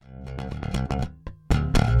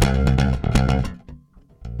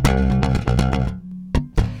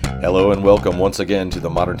Hello and welcome once again to the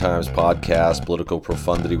Modern Times Podcast, Political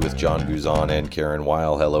Profundity with John Guzan and Karen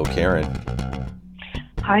Weil. Hello, Karen.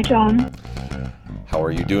 Hi, John. How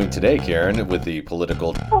are you doing today, Karen, with the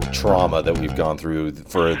political trauma that we've gone through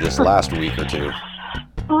for this last week or two?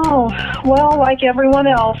 Oh, well, like everyone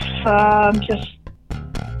else, just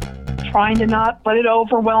trying to not let it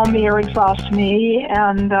overwhelm me or exhaust me,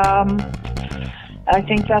 and I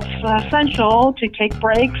think that's essential to take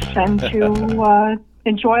breaks and to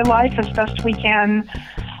enjoy life as best we can,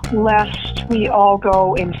 lest we all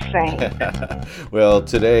go insane. Well,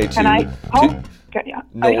 today, and I hope...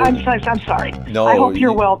 I'm sorry. No, I hope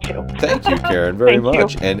you're well too. Thank you, Karen, very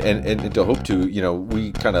much. You. And to hope to,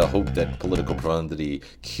 we kind of hope that political profundity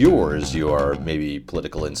cures your maybe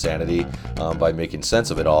political insanity by making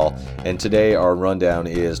sense of it all. And today our rundown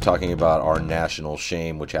is talking about our national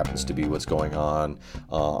shame, which happens to be what's going on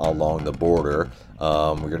along the border.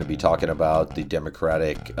 We're going to be talking about the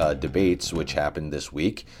Democratic debates, which happened this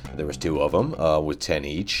week. There was 2 of them with 10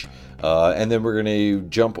 each. And then we're going to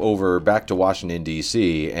jump over back to Washington,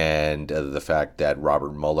 D.C. and the fact that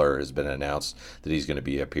Robert Mueller has been announced that he's going to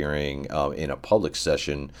be appearing in a public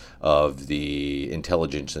session of the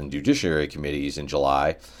Intelligence and Judiciary Committees in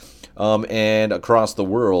July. And across the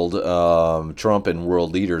world, Trump and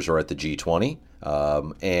world leaders are at the G20.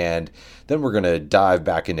 And then we're going to dive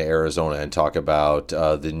back into Arizona and talk about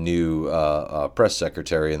the new press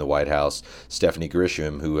secretary in the White House, Stephanie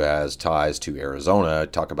Grisham, who has ties to Arizona.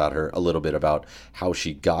 Talk about her a little bit about how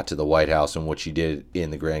she got to the White House and what she did in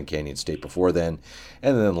the Grand Canyon State before then.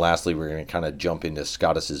 And then lastly, we're going to kind of jump into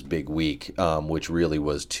SCOTUS's big week, which really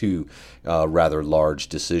was 2 rather large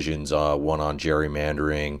decisions, one on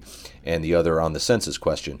gerrymandering and the other on the census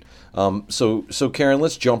question. So Karen,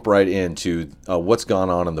 let's jump right into what's gone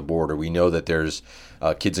on the border. We know that there's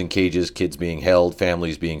kids in cages, kids being held,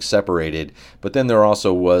 families being separated, but then there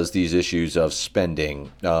also was these issues of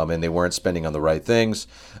spending, and they weren't spending on the right things.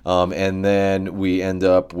 And then we end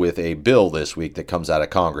up with a bill this week that comes out of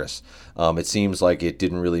Congress. It seems like it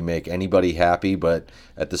didn't really make anybody happy, but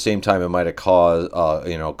at the same time, it might have called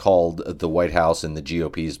the White House and the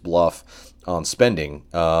GOP's bluff on spending.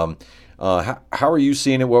 How are you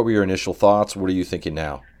seeing it? What were your initial thoughts? What are you thinking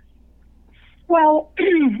now? Well,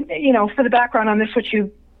 for the background on this, which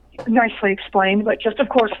you nicely explained, but just, of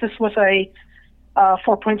course, this was a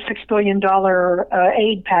 $4.6 billion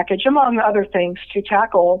aid package, among other things, to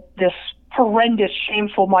tackle this horrendous,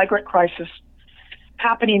 shameful migrant crisis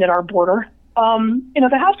happening at our border.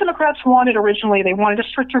 The House Democrats wanted a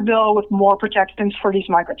stricter bill with more protections for these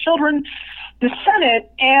migrant children. The Senate,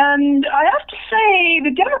 and I have to say,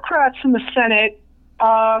 the Democrats in the Senate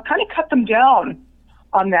kind of cut them down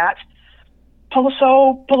on that.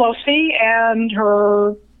 Pelosi and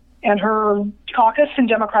her caucus and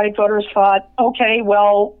Democratic voters thought, okay,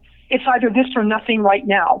 well, it's either this or nothing right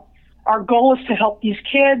now. Our goal is to help these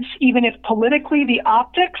kids, even if politically the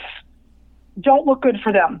optics don't look good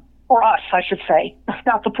for them, or us, I should say,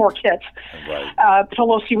 not the poor kids. Right.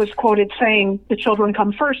 Pelosi was quoted saying, the children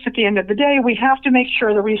come first at the end of the day. We have to make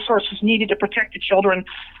sure the resources needed to protect the children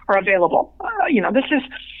are available. This is,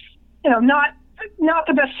 not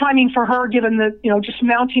the best timing for her, given the, just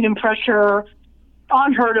mounting in pressure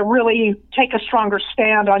on her to really take a stronger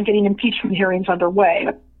stand on getting impeachment hearings underway.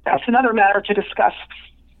 That's another matter to discuss.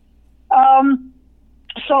 Trump's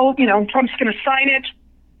going to sign it,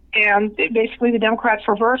 and basically the Democrats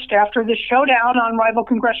reversed after this showdown on rival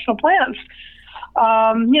congressional plans.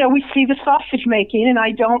 We see the sausage making, and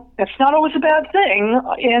that's not always a bad thing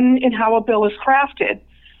in how a bill is crafted.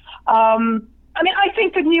 I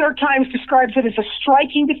think the New York Times describes it as a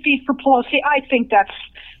striking defeat for Pelosi. I think that's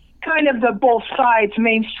kind of the both sides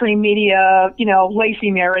mainstream media,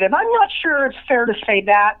 lazy narrative. I'm not sure it's fair to say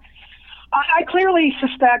that. I clearly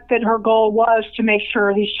suspect that her goal was to make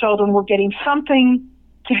sure these children were getting something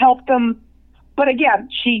to help them. But again,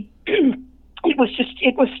 it was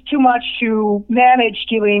too much to manage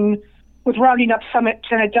dealing with rounding up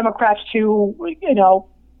Senate Democrats to,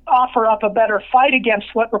 offer up a better fight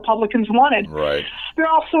against what Republicans wanted. Right. There's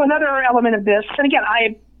also another element of this, and again,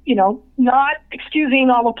 not excusing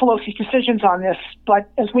all of Pelosi's decisions on this, but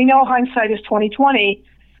as we know, hindsight is 20/20.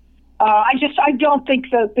 I don't think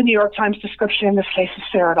the New York Times description in this case is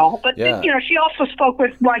fair at all. But she also spoke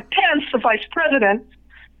with Mike Pence, the vice president,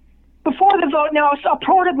 before the vote. Now,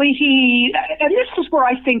 purportedly and this is where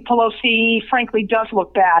I think Pelosi, frankly, does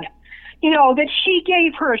look bad. That she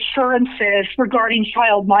gave her assurances regarding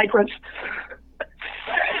child migrants.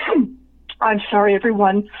 I'm sorry,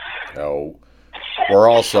 everyone. No. We're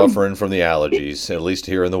all suffering from the allergies, at least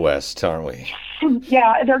here in the West, aren't we?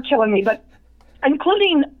 Yeah, they're killing me. But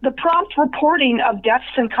including the prompt reporting of deaths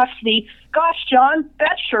in custody. Gosh, John,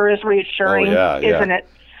 that sure is reassuring, isn't it?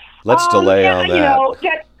 Let's delay on that. You know,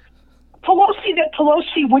 that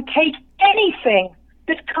Pelosi would take anything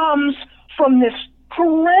that comes from this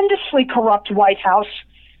horrendously corrupt White House.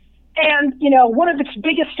 And, you know, one of its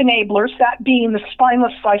biggest enablers, that being the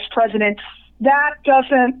spineless vice president, that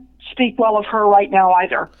doesn't speak well of her right now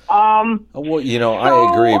either. Well, you know,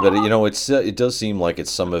 I agree, but you know, it does seem like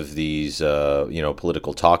it's some of these you know,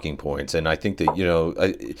 political talking points, and I think that, you know,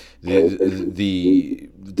 the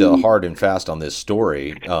hard and fast on this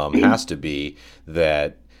story has to be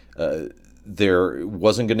that there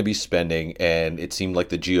wasn't going to be spending, and it seemed like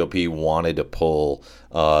the GOP wanted to pull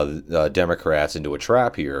Democrats into a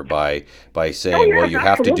trap here by saying, well, you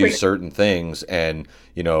have to do certain things, and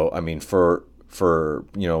you know, I mean, for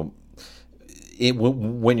you know,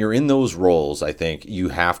 when you're in those roles, I think you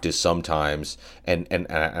have to sometimes, and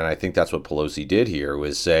I think that's what Pelosi did here,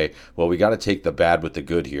 was say, well, we got to take the bad with the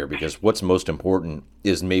good here, because what's most important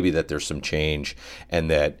is maybe that there's some change and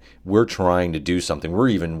that we're trying to do something. We're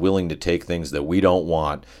even willing to take things that we don't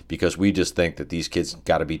want because we just think that these kids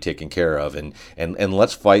got to be taken care of, and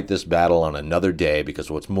let's fight this battle on another day, because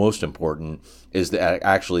what's most important is that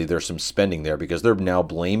actually there's some spending there, because they're now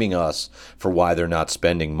blaming us for why they're not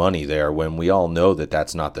spending money there when we all know that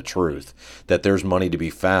that's not the truth, that there's money to be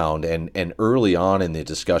found. And early on in the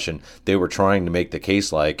discussion, they were trying to make the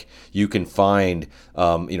case like you can find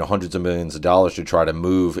you know, hundreds of millions of dollars to try to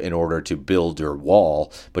move in order to build your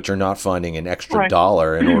wall, but you're not finding an extra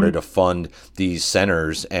dollar in order to fund these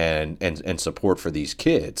centers and support for these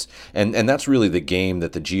kids. And that's really the game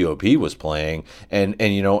that the GOP was playing. And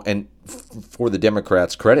you know, and for the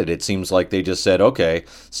Democrats' credit, it seems like they just said, okay,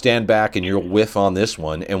 stand back and you'll whiff on this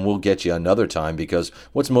one and we'll get you another time, because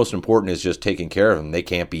what's most important is just taking care of them. They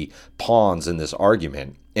can't be pawns in this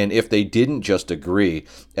argument. And if they didn't just agree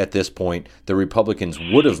at this point, the Republicans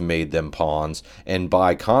would have made them pawns, and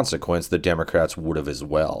by consequence, the Democrats would have as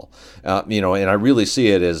well. You know, and I really see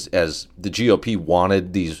it as the GOP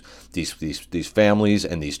wanted these families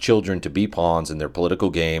and these children to be pawns in their political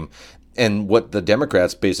game. And what the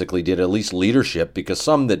Democrats basically did, at least leadership, because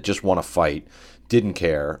some that just want to fight didn't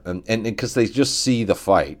care, and because they just see the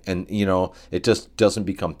fight, and you know, it just doesn't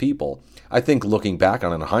become people. I think looking back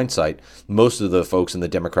on it in hindsight, most of the folks in the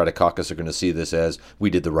Democratic caucus are going to see this as we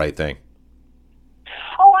did the right thing.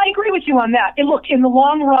 Oh, I agree with you on that. And look, in the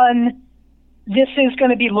long run, this is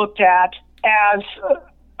going to be looked at as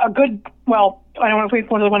a good, well, I don't know if we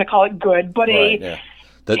really want to call it good, but a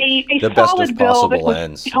solid bill that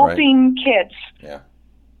was helping kids. Yeah.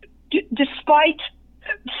 Despite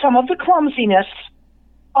some of the clumsiness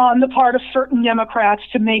on the part of certain Democrats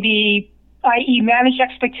to maybe, i.e., manage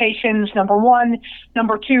expectations, number one.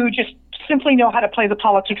 Number two, just simply know how to play the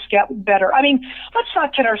politics better. I mean, let's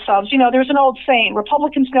not kid ourselves. You know, there's an old saying,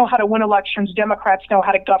 Republicans know how to win elections, Democrats know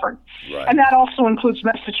how to govern. Right. And that also includes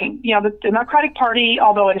messaging. You know, the Democratic Party,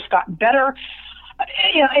 although it has gotten better,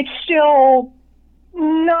 you know, it's still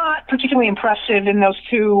not particularly impressive in those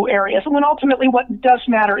two areas. And when ultimately what does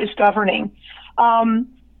matter is governing.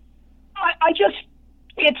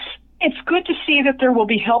 It's good to see that there will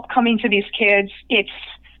be help coming to these kids. It's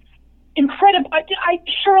incredible.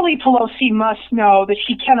 Surely Pelosi must know that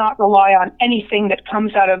she cannot rely on anything that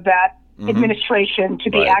comes out of that administration to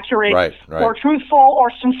be accurate or truthful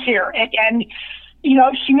or sincere. And you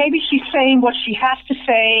know, she's saying what she has to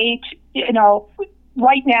say, you know,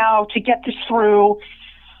 right now to get this through.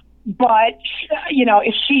 But, you know,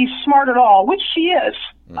 if she's smart at all, which she is,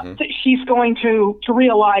 she's going to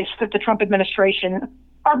realize that the Trump administration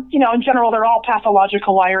are, you know, in general, they're all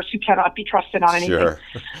pathological liars who cannot be trusted on anything. Sure.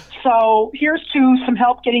 So here's to some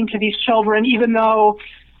help getting to these children, even though,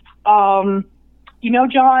 you know,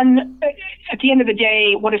 John, at the end of the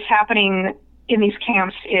day, what is happening in these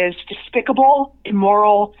camps is despicable,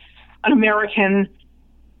 immoral, un-American,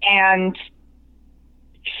 and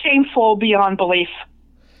shameful beyond belief.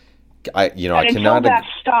 I cannot. Until that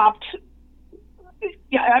stopped,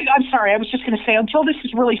 I'm sorry. I was just going to say, until this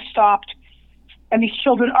is really stopped, and these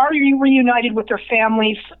children are reunited with their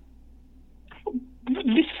families,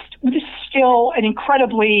 this is still an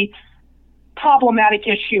incredibly problematic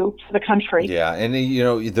issue for the country. Yeah, and you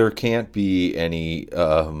know, there can't be any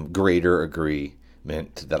greater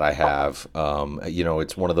agreement that I have. You know,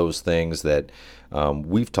 it's one of those things that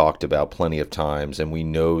we've talked about plenty of times, and we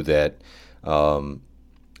know that.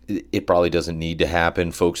 It probably doesn't need to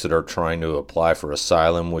happen. Folks that are trying to apply for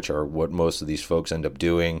asylum, which are what most of these folks end up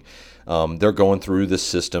doing, they're going through the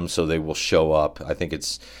system, so they will show up. I think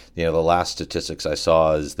it's, the last statistics I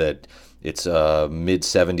saw is that it's mid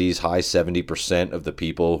 70s, high 70% of the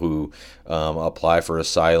people who apply for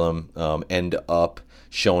asylum end up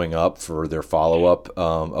showing up for their follow-up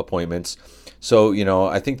appointments. So,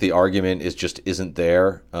 I think the argument isn't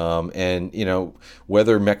there. And,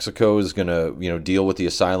 whether Mexico is going to, deal with the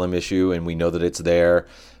asylum issue, and we know that it's there,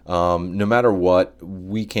 no matter what,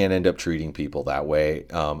 we can't end up treating people that way.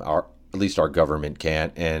 At least our government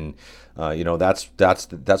can't. And, that's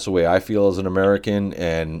the way I feel as an American.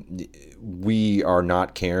 And we are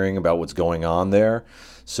not caring about what's going on there.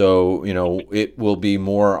 So, it will be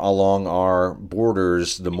more along our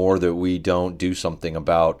borders the more that we don't do something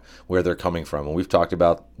about where they're coming from. And we've talked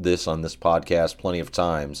about this on this podcast plenty of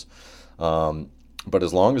times. But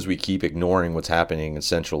as long as we keep ignoring what's happening in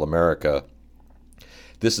Central America,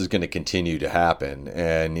 this is going to continue to happen.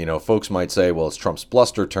 And, folks might say, well, it's Trump's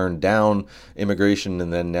bluster turned down immigration,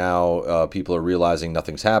 and then now people are realizing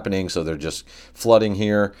nothing's happening, so they're just flooding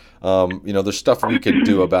here. There's stuff we could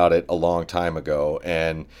do about it a long time ago.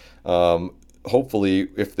 And hopefully,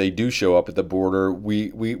 if they do show up at the border,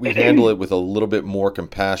 we handle it with a little bit more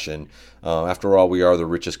compassion. After all, we are the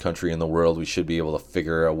richest country in the world. We should be able to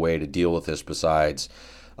figure a way to deal with this besides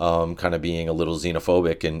kind of being a little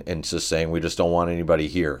xenophobic and just saying we just don't want anybody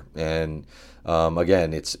here. And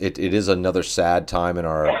again, it is another sad time in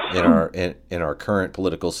our current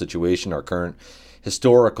political situation, our current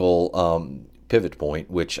historical pivot point,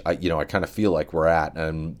 which I kind of feel like we're at.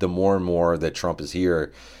 And the more and more that Trump is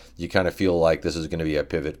here, you kind of feel like this is going to be a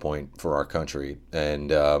pivot point for our country. And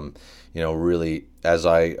really, as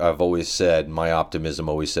I've always said, my optimism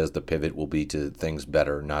always says the pivot will be to things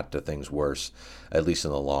better, not to things worse, at least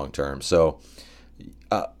in the long term. So,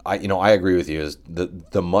 I agree with you. Is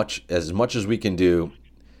as much as we can do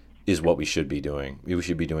is what we should be doing. We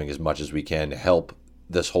should be doing as much as we can to help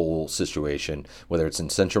this whole situation, whether it's in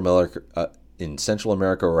Central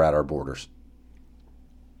America or at our borders.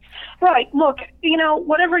 Right. Look,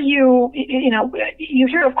 whatever you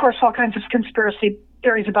hear, of course, all kinds of conspiracy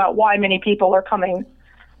theories about why many people are coming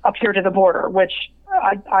up here to the border, which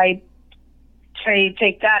I say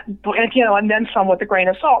take that, and then some with a grain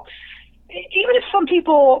of salt. Even if some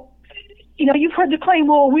people, you've heard the claim,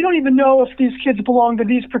 well, we don't even know if these kids belong to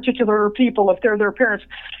these particular people, if they're their parents.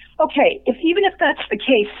 Okay, even if that's the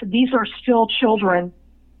case, these are still children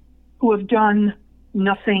who have done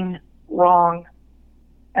nothing wrong,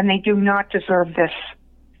 and they do not deserve this.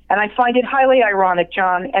 And I find it highly ironic,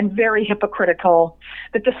 John, and very hypocritical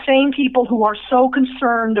that the same people who are so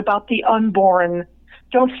concerned about the unborn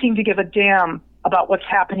don't seem to give a damn about what's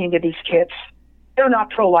happening to these kids. They're not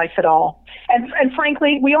pro-life at all. And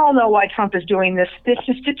frankly, we all know why Trump is doing this. This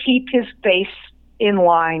is to keep his base in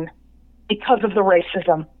line because of the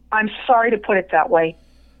racism. I'm sorry to put it that way.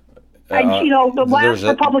 The last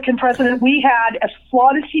Republican president we had, as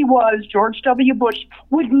flawed as he was, George W. Bush,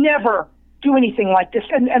 would never do anything like this.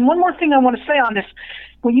 And one more thing I want to say on this.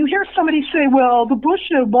 When you hear somebody say, well, the Bush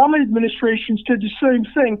and Obama administrations did the same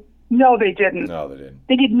thing. No, they didn't. No, they didn't.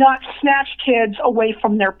 They did not snatch kids away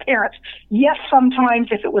from their parents. Yes, sometimes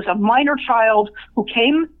if it was a minor child who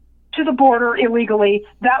came to the border illegally,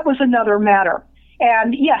 that was another matter.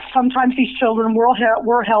 And yes, sometimes these children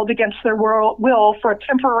were held against their will for a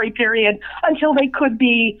temporary period until they could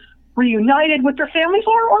be reunited with their families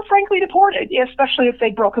or frankly deported, especially if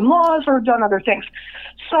they'd broken laws or done other things.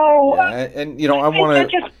 So, I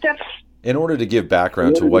want to, in order to give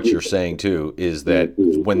background to what you're saying too, is that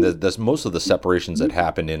when most of the separations that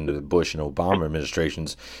happened in the Bush and Obama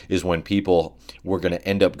administrations is when people were going to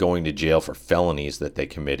end up going to jail for felonies that they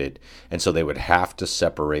committed. And so they would have to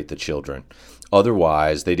separate the children.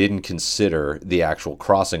 Otherwise, they didn't consider the actual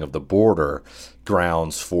crossing of the border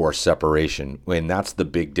grounds for separation. And that's the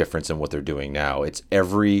big difference in what they're doing now. It's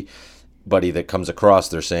everybody that comes across,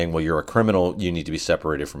 they're saying, well, you're a criminal, you need to be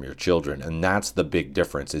separated from your children. And that's the big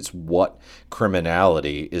difference. It's what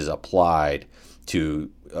criminality is applied to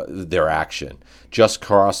their action. Just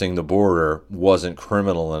crossing the border wasn't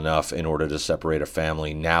criminal enough in order to separate a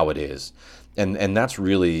family. Now it is. And that's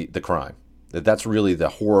really the crime. That's really the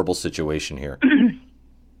horrible situation here.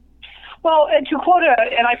 Well, to quote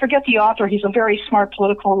and I forget the author, he's a very smart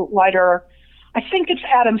political writer. I think it's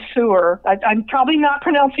Adam Sewer. I'm probably not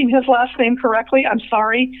pronouncing his last name correctly. I'm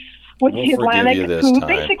sorry. With we'll the Atlantic, who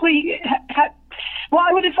basically well,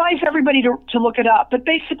 I would advise everybody to look it up. But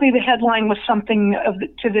basically, the headline was something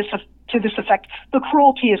to this effect: "The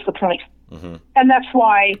cruelty is the point," and that's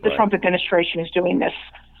why the Trump administration is doing this.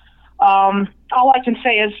 All I can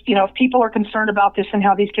say is, if people are concerned about this and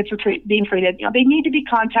how these kids are being treated, they need to be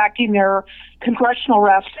contacting their congressional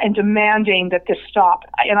reps and demanding that this stop.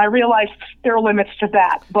 And I realize there are limits to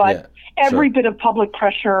that, but every bit of public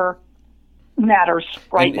pressure matters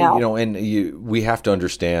now. And we have to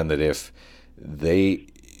understand that if they,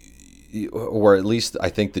 or at least I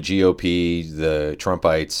think the GOP, the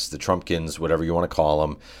Trumpites, the Trumpkins, whatever you want to call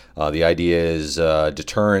them, the idea is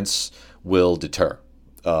deterrence will deter.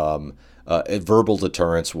 Verbal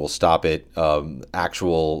deterrence will stop it.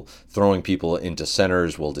 Actual throwing people into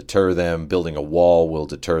centers will deter them. Building a wall will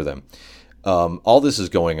deter them. All this is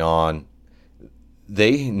going on.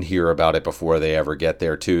 They hear about it before they ever get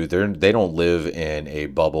there too. They don't live in a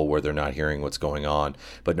bubble where they're not hearing what's going on.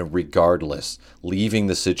 But regardless, leaving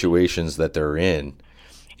the situations that they're in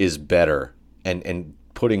is better. And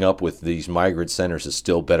putting up with these migrant centers is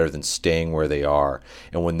still better than staying where they are.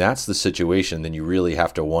 And when that's the situation, then you really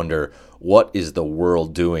have to wonder, what is the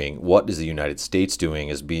world doing? What is the United States doing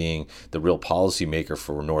as being the real policymaker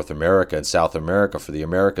for North America and South America, for the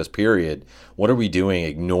Americas period? What are we doing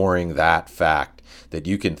ignoring that fact that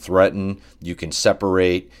you can threaten, you can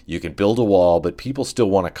separate, you can build a wall, but people still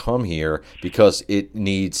want to come here because it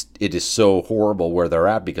is so horrible where they're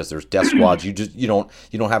at because there's death squads. You don't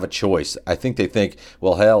have a choice. I think they think,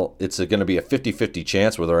 well, hell, it's going to be a 50-50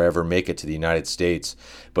 chance whether I ever make it to the United States,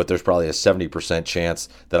 but there's probably a 70% chance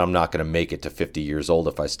that I'm not going to make it to 50 years old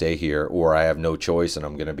if I stay here, or I have no choice and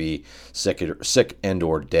I'm going to be sick and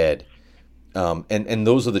or dead. And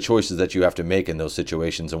those are the choices that you have to make in those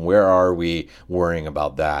situations. And where are we worrying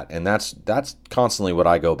about that? And that's constantly what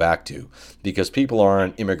I go back to, because people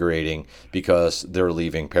aren't immigrating because they're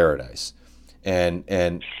leaving paradise. And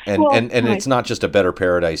it's not just a better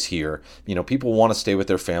paradise here. People want to stay with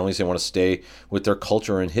their families. They want to stay with their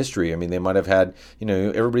culture and history. I mean, they might have had,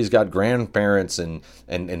 everybody's got grandparents and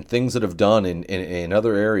things that have done in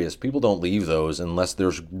other areas. People don't leave those unless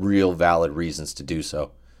there's real valid reasons to do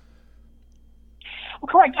so. Well,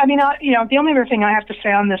 correct. I mean, the only other thing I have to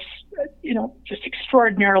say on this, just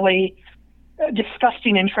extraordinarily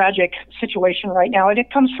disgusting and tragic situation right now, and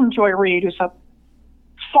it comes from Joy Reid, who's a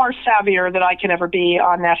far savvier than I can ever be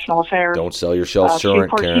on national affairs. Don't sell yourself short,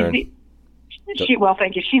 Karen. Well,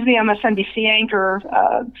 thank you. She's the MSNBC anchor.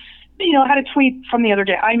 Had a tweet from the other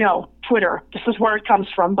day. I know, Twitter. This is where it comes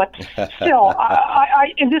from, but still,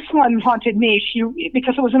 this one haunted me.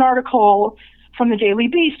 Because it was an article from the Daily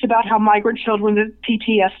Beast about how migrant children with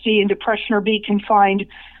PTSD and depression are being confined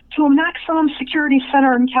to a maximum security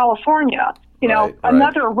center in California.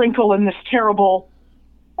 Another wrinkle in this terrible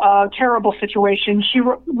situation.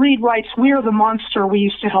 Reid writes, "We are the monster we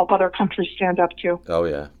used to help other countries stand up to." Oh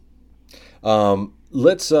yeah.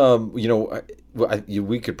 Let's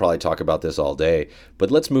we could probably talk about this all day, but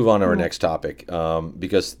let's move on to our next topic,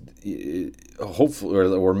 because hopefully,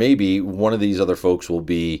 or maybe one of these other folks will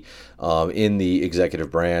be in the executive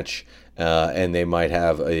branch, and they might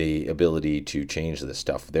have a ability to change this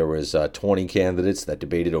stuff. There was 20 candidates that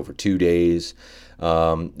debated over 2 days.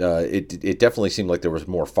 It definitely seemed like there was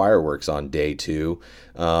more fireworks on day 2,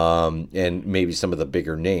 and maybe some of the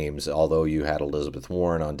bigger names, although you had Elizabeth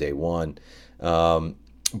Warren on day 1.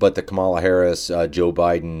 But the Kamala Harris, Joe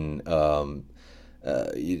Biden,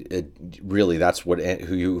 really that's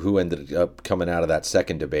who ended up coming out of that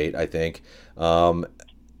second debate, I think.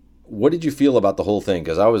 What did you feel about the whole thing?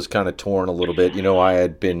 Because I was kind of torn a little bit. I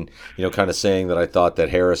had been, kind of saying that I thought that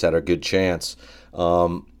Harris had a good chance.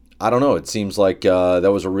 I don't know. It seems like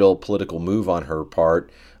that was a real political move on her part.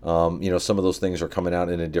 Some of those things are coming out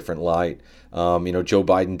in a different light. Joe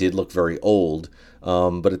Biden did look very old,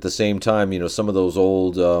 but at the same time, some of those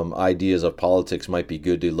old ideas of politics might be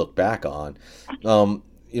good to look back on. I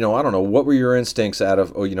don't know. What were your instincts out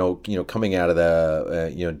of, coming out of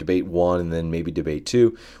the, debate 1 and then maybe debate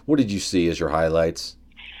 2? What did you see as your highlights?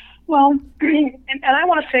 Well, and I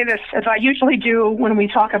want to say this, as I usually do when we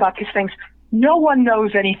talk about these things. No one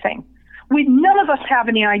knows anything. None of us have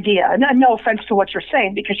any idea. And no offense to what you're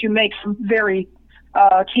saying, because you make some very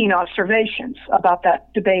keen observations about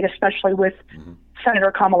that debate, especially with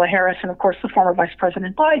Senator Kamala Harris and, of course, the former Vice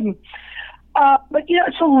President Biden. But,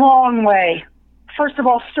 it's a long way. First of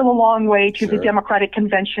all, still a long way to the Democratic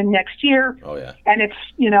Convention next year. Oh, yeah. And it's,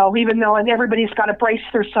 even though everybody's got to brace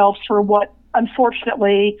themselves for what,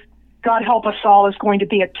 unfortunately, God help us all, is going to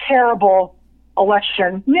be a terrible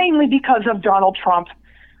election, mainly because of Donald Trump.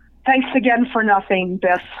 Thanks again for nothing,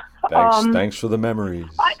 Biff. Thanks for the memories.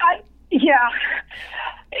 We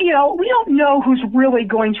don't know who's really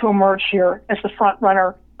going to emerge here as the front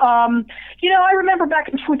runner. I remember back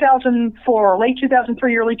in 2004, late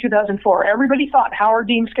 2003, early 2004, everybody thought Howard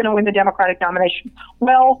Dean's going to win the Democratic nomination.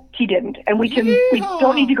 Well, he didn't, and we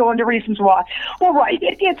don't need to go into reasons why. Well, right,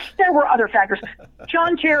 there were other factors.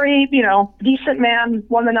 John Kerry, decent man,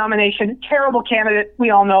 won the nomination. Terrible candidate. We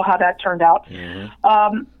all know how that turned out.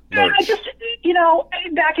 Mm-hmm. I just,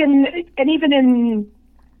 back even in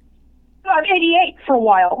 88 for a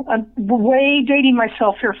while. I'm way dating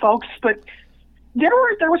myself here, folks, but there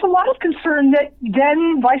was a lot of concern that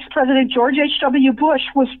then Vice President George H.W. Bush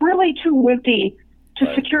was really too wimpy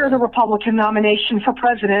to secure the Republican nomination for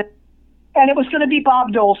president, and it was going to be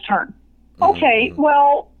Bob Dole's turn. Okay,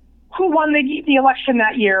 well, who won the election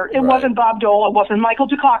that year? It wasn't Bob Dole. It wasn't Michael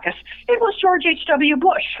Dukakis. It was George H.W.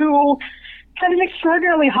 Bush, who had an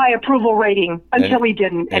extraordinarily high approval rating until he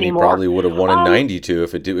didn't anymore. He probably would have won in 92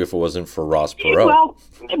 if it wasn't for Ross Perot. Well,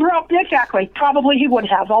 exactly. Probably he would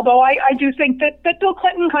have. Although I do think that Bill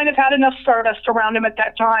Clinton kind of had enough stardust around him at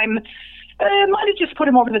that time. Might have just put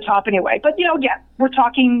him over the top anyway. But, we're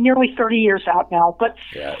talking nearly 30 years out now. But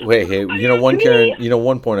wait, hey, Karen,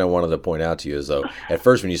 one point I wanted to point out to you is, though, at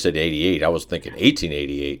first when you said 88, I was thinking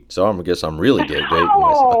 1888. So I guess I'm really dating myself.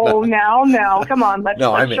 Oh, now, come on. Let's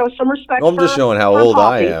show some respect. I'm just showing how old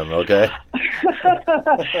I am, okay?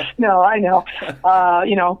 No, I know.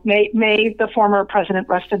 May the former president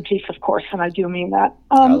rest in peace, of course, and I do mean that.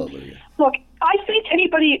 Hallelujah. Look, I think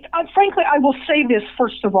anybody, frankly, I will say this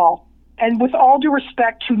first of all, and with all due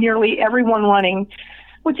respect to nearly everyone running,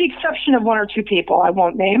 with the exception of one or two people I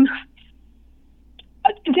won't name,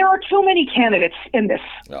 there are too many candidates in this.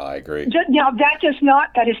 Oh, I agree. Now, that is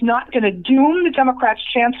not going to doom the Democrats'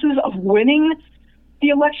 chances of winning the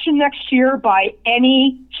election next year by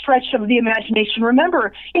any stretch of the imagination.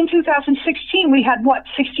 Remember, in 2016, we had,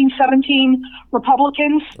 16, 17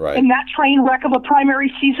 Republicans in that train wreck of a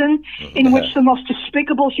primary season in which the most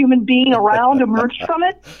despicable human being around emerged from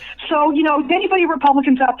it. So, anybody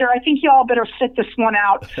Republicans out there, I think you all better sit this one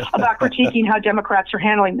out about critiquing how Democrats are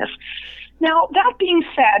handling this. Now, that being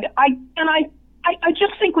said, I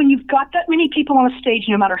just think when you've got that many people on a stage,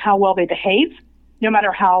 no matter how well they behave, no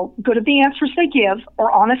matter how good of the answers they give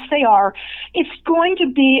or honest they are, it's going to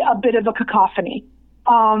be a bit of a cacophony.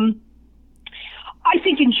 I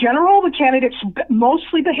think in general, the candidates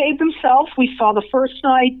mostly behave themselves. We saw the first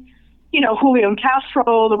night, Julio and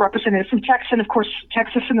Castro, the representative from Texas, and of course,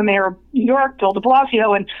 Texas and the mayor of New York, Bill de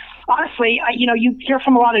Blasio. And honestly, you hear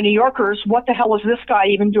from a lot of New Yorkers, what the hell is this guy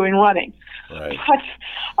even doing running? Right. But,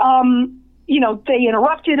 they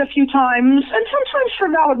interrupted a few times, and sometimes for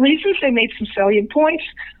valid reasons. They made some salient points.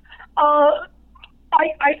 I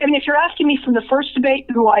mean, if you're asking me from the first debate,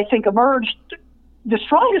 who I think emerged the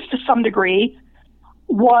strongest to some degree,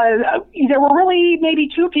 there were really maybe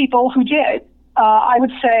two people who did. I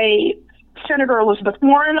would say Senator Elizabeth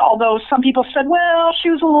Warren, although some people said, well, she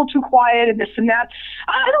was a little too quiet and this and that.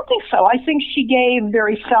 I don't think so. I think she gave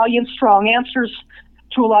very salient, strong answers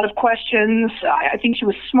to a lot of questions. I think she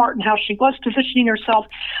was smart in how she was positioning herself.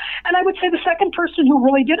 And I would say the second person who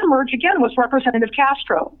really did emerge again was Representative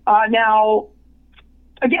Castro. Now,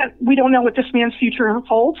 again, we don't know what this man's future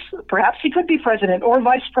holds. Perhaps he could be president or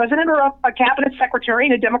vice president or a cabinet secretary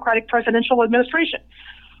in a Democratic presidential administration.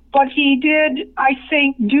 But he did, I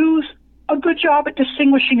think, do a good job at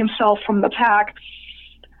distinguishing himself from the pack.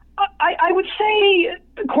 I would say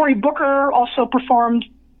Cory Booker also performed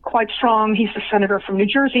quite strong. He's the senator from New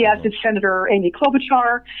Jersey, as did Senator Amy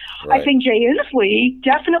Klobuchar. Right. I think Jay Inslee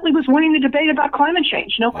definitely was winning the debate about climate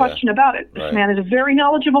change. No question about it. This man is very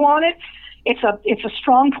knowledgeable on it. It's a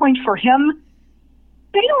strong point for him.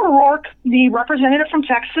 Beto O'Rourke, the representative from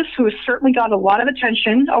Texas, who has certainly got a lot of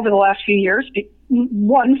attention over the last few years,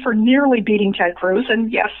 won for nearly beating Ted Cruz,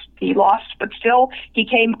 and yes, he lost, but still, he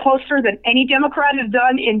came closer than any Democrat has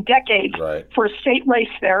done in decades for a state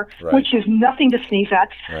race there, which is nothing to sneeze at.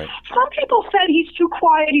 Some people said he's too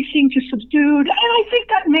quiet, he seemed too subdued, and I think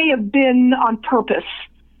that may have been on purpose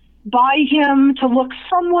by him to look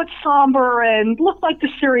somewhat somber and look like the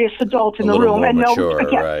serious adult in the room. And not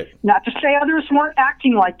to say others weren't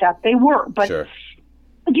acting like that, they were, but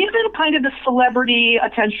given kind of the celebrity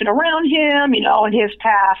attention around him, in his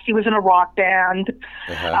past, he was in a rock band,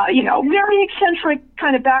 very eccentric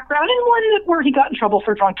kind of background, and one where he got in trouble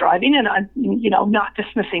for drunk driving, and I'm, not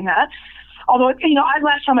dismissing that. Although,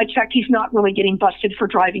 last time I checked, he's not really getting busted for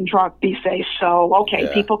driving drunk these days. So,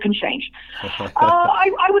 people can change.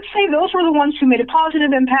 I would say those were the ones who made a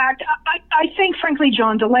positive impact. I think, frankly,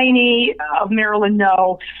 John Delaney of Maryland,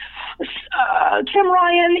 no. Tim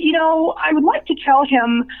Ryan, I would like to tell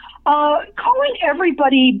him, calling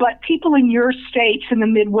everybody but people in your states in the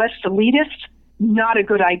Midwest elitist not a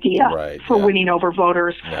good idea for winning over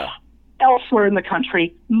voters elsewhere in the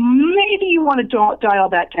country. Maybe you want to dial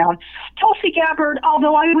that down. Tulsi Gabbard,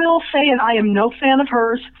 although I will say, and I am no fan of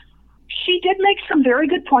hers, she did make some very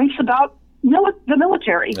good points about the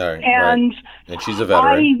military. And she's a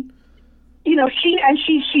veteran.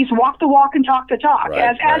 She's walked the walk and talked the talk.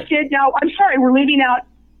 As did, now, I'm sorry, we're leaving out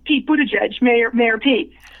Pete Buttigieg, Mayor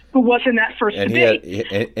Pete, who was in that first debate.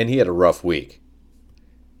 He had a rough week.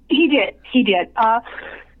 He did.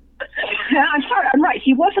 I'm sorry, I'm right.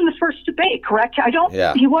 He was in the first debate, correct?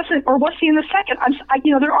 He wasn't, or was he in the second?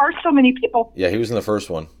 There are so many people. Yeah, he was in the first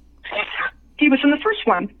one. He was in the first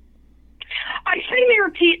one. I say Mayor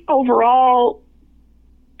Pete overall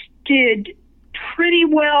did pretty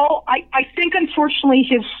well. I think, unfortunately,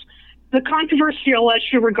 the controversial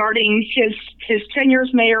issue regarding his tenure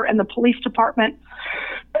as mayor and the police department.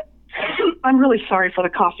 I'm really sorry for the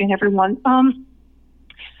coughing, everyone.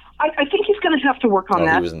 I think he's going to have to work on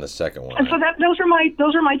that. He was in the second one. And so those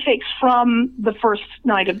are my takes from the first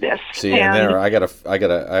night of this. See, and there I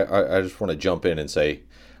just want to jump in and say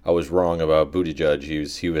I was wrong about Buttigieg.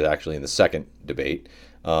 He was actually in the second debate.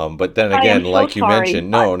 But then again, like you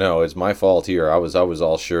mentioned, no, it's my fault here. I was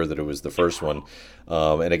all sure that it was the first one.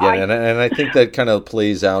 And again, and I think that kind of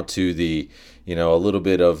plays out to the, a little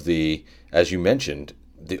bit of the, as you mentioned,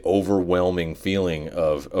 the overwhelming feeling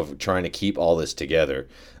of trying to keep all this together.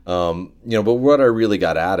 But what I really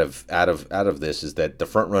got out of this is that the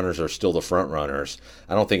front runners are still the front runners.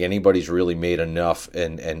 I don't think anybody's really made enough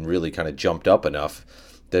and really kind of jumped up enough.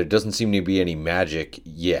 There doesn't seem to be any magic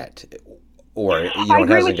yet. Or I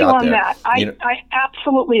agree with you on that. I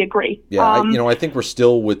absolutely agree. Yeah, I think we're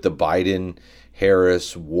still with the Biden,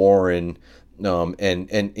 Harris, Warren, and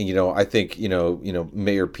I think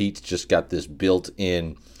Mayor Pete's just got this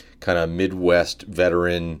built-in kind of Midwest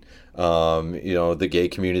veteran. The gay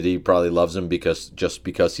community probably loves him because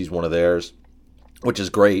he's one of theirs, which is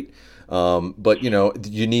great. But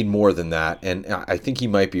you need more than that, and I think he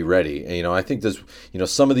might be ready. And, I think there's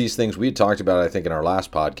some of these things we had talked about, I think, in our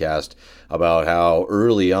last podcast about how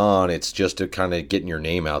early on it's just to kind of getting your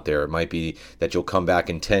name out there. It might be that you'll come back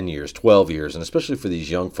in 10 years, 12 years, and especially for these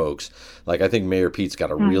young folks, like I think Mayor Pete's got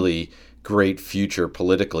a really great future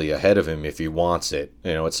politically ahead of him if he wants it.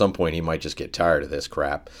 At some point he might just get tired of this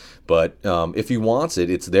crap. But if he wants it,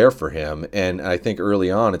 it's there for him. And I think early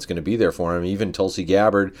on it's going to be there for him. Even Tulsi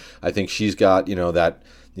Gabbard, I think she's got, that,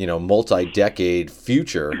 multi-decade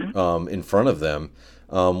future in front of them,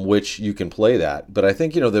 which you can play that. But I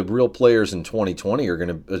think, the real players in 2020 are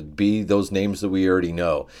going to be those names that we already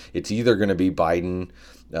know. It's either going to be Biden,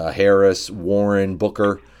 Harris, Warren,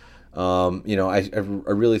 Booker. I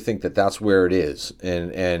really think that that's where it is,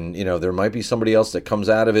 and there might be somebody else that comes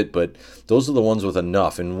out of it, but those are the ones with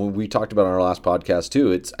enough. And when we talked about on our last podcast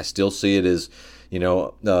too, I still see it as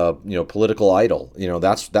political idol.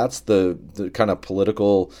 That's the kind of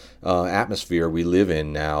political atmosphere we live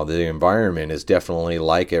in now. The environment is definitely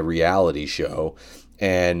like a reality show.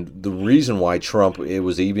 And the reason why Trump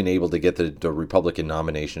was even able to get the Republican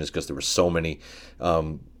nomination is because there were so many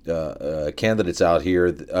candidates out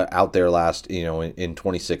there last, in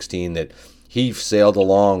 2016 that he sailed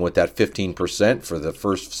along with that 15% for the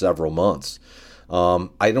first several months.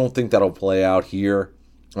 I don't think that'll play out here.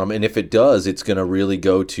 And if it does, it's going to really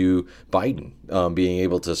go to Biden being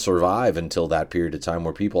able to survive until that period of time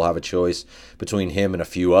where people have a choice between him and a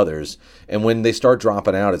few others. And when they start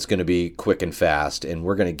dropping out, it's going to be quick and fast. And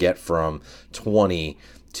we're going to get from 20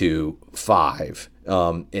 to 5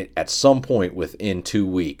 at some point within 2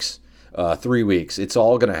 weeks, 3 weeks. It's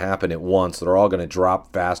all going to happen at once. They're all going to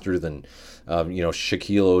drop faster than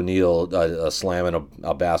Shaquille O'Neal slamming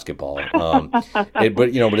a basketball. But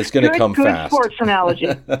it's going to come fast. Good sports analogy.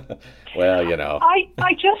 Well,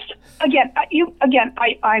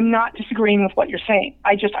 I'm not disagreeing with what you're saying.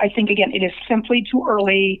 I think, again, it is simply too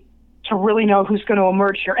early to really know who's going to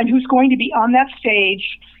emerge here and who's going to be on that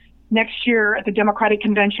stage next year at the Democratic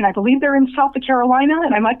Convention. I believe they're in South Carolina,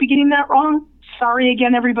 and I might be getting that wrong. Sorry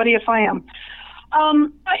again, everybody, if I am. I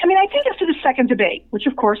think after the second debate, which,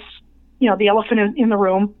 of course, the elephant in the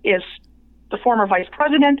room is the former vice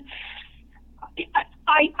president.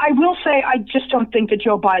 I will say I just don't think that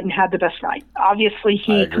Joe Biden had the best night. Obviously,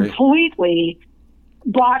 he completely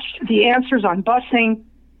botched the answers on busing.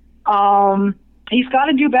 He's got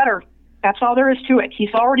to do better. That's all there is to it.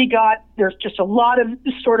 There's just a lot of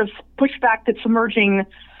sort of pushback that's emerging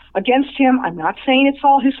against him. I'm not saying it's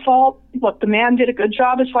all his fault. Look, the man did a good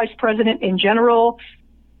job as vice president in general.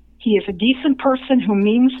 He is a decent person who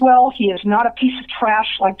means well. He is not a piece of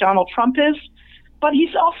trash like Donald Trump is, but he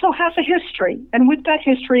also has a history. And with that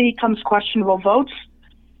history comes questionable votes.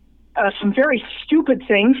 some very stupid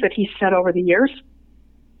things that he's said over the years.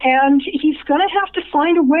 And he's going to have to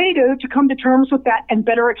find a way to come to terms with that and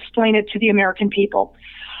better explain it to the American people.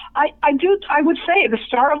 I would say the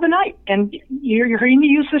star of the night, and you're hearing me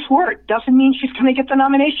use this word, doesn't mean she's going to get the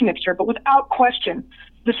nomination next year, but without question,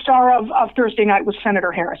 the star of Thursday night was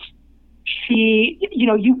Senator Harris. She,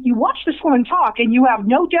 you watch this woman talk, and you have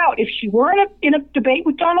no doubt if she were in a debate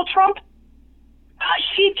with Donald Trump,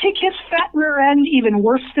 she'd kick his fat rear end even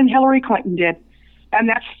worse than Hillary Clinton did. And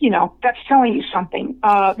that's telling you something.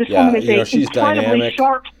 This woman is she's incredibly dynamic.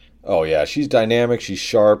 Sharp. Oh yeah, she's dynamic. She's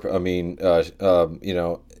sharp. I mean,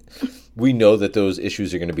 we know that those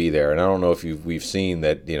issues are going to be there, and I don't know if we've seen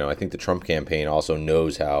that. I think the Trump campaign also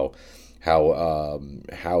knows how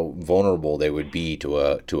vulnerable they would be to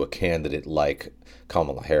a candidate like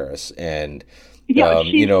Kamala Harris, and she's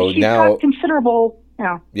now got considerable.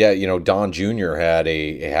 Yeah, Don Jr. had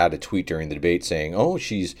a tweet during the debate saying, "Oh,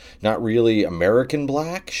 she's not really American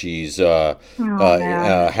black. She's half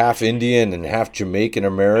Indian and half Jamaican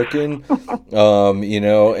American." There's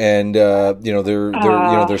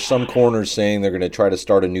some corners saying they're going to try to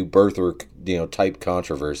start a new birther type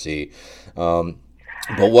controversy.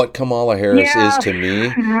 But what Kamala Harris is to me,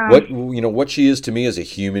 what she is to me as a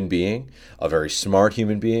human being, a very smart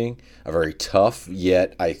human being, a very tough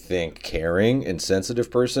yet I think caring and sensitive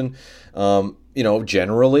person.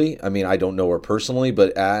 Generally, I mean, I don't know her personally,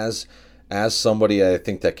 but as somebody I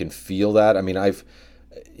think that can feel that. I mean, I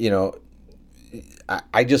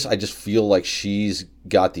just feel like she's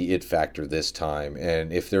got the it factor this time,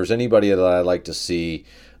 and if there's anybody that I like to see,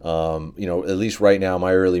 at least right now,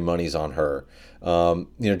 my early money's on her.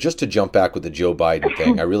 Just to jump back with the Joe Biden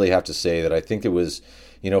thing, I really have to say that I think it was,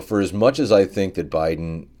 for as much as I think that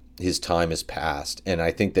Biden, his time has passed, and I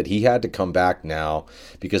think that he had to come back now,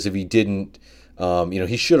 because if he didn't,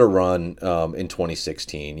 he should have run in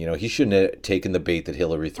 2016. He shouldn't have taken the bait that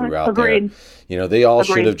Hillary threw out Agreed. there. They all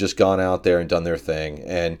should have just gone out there and done their thing.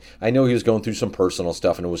 And I know he was going through some personal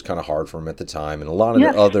stuff, and it was kind of hard for him at the time, and a lot of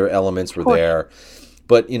the other elements were there.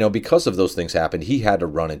 But, because of those things happened, he had to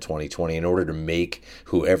run in 2020 in order to make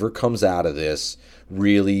whoever comes out of this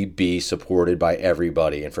really be supported by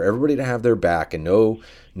everybody, and for everybody to have their back, and no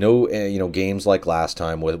games like last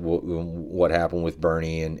time with what happened with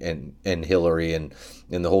Bernie and Hillary and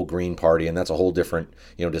the whole Green Party. And that's a whole different,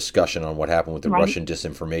 discussion on what happened with the Russian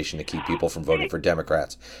disinformation to keep people from voting for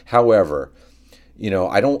Democrats. However,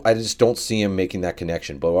 I just don't see him making that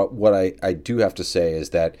connection. But what I do have to say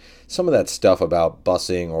is that some of that stuff about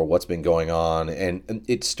busing or what's been going on, and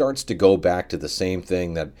it starts to go back to the same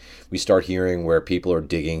thing that we start hearing, where people are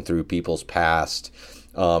digging through people's past.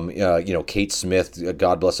 Kate Smith,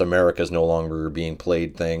 God Bless America, is no longer being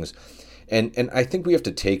played things. And I think we have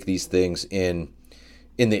to take these things in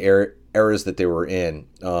the eras that they were in.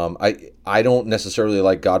 I don't necessarily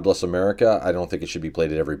like God Bless America. I don't think it should be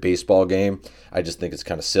played at every baseball game. I just think it's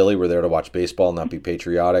kind of silly. We're there to watch baseball, not be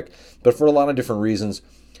patriotic, but for a lot of different reasons.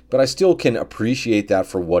 But I still can appreciate that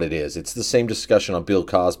for what it is. It's the same discussion on Bill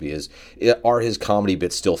Cosby. Are his comedy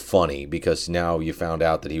bits still funny because now you found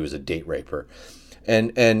out that he was a date raper?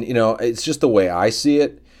 And it's just the way I see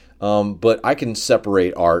it. But I can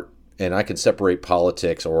separate art, and I can separate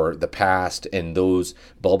politics or the past and those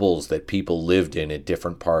bubbles that people lived in at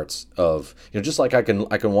different parts of, just like I can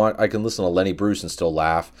listen to Lenny Bruce and still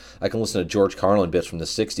laugh. I can listen to George Carlin bits from the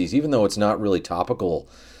 60s, even though it's not really topical.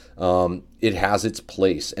 It has its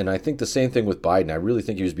place. And I think the same thing with Biden. I really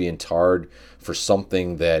think he was being tarred for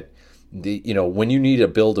something that, when you need a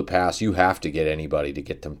bill to pass, you have to get anybody to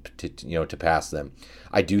get them to pass them.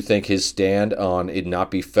 I do think his stand on it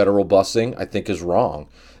not be federal busing, I think, is wrong.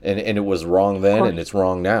 And it was wrong then, and it's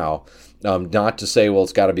wrong now. Not to say, well,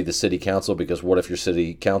 it's got to be the city council, because what if your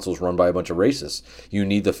city council is run by a bunch of racists? You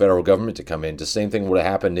need the federal government to come in. The same thing would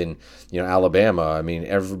have happened in Alabama. I mean,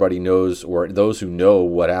 everybody knows, or those who know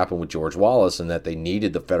what happened with George Wallace, and that they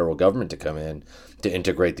needed the federal government to come in to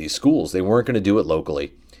integrate these schools. They weren't going to do it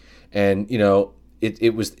locally. And,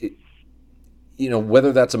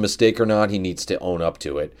 whether that's a mistake or not, he needs to own up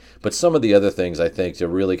to it. But some of the other things, I think, to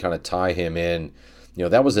really kind of tie him in,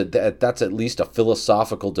 that's at least a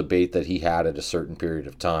philosophical debate that he had at a certain period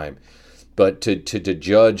of time. But to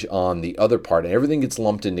judge on the other part, and everything gets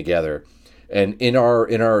lumped in together. And in our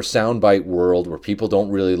soundbite world, where people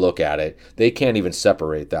don't really look at it, they can't even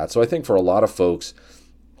separate that. So I think for a lot of folks,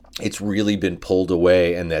 it's really been pulled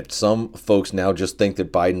away, and that some folks now just think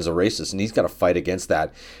that Biden's a racist, and he's got to fight against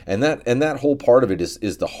that. And that whole part of it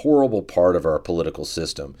is the horrible part of our political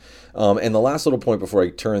system. And the last little point before I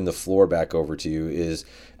turn the floor back over to you is,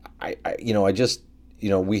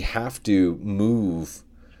 we have to move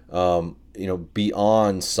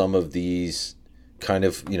beyond some of these kind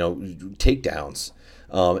of, takedowns.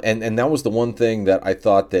 And that was the one thing that I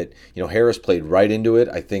thought that, Harris played right into it.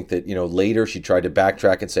 I think that, later she tried to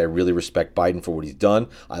backtrack and say, I really respect Biden for what he's done.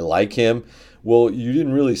 I like him. Well, you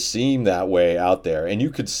didn't really seem that way out there. And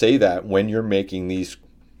you could say that when you're making these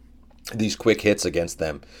quick hits against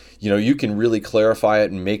them. You can really clarify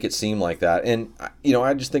it and make it seem like that. And,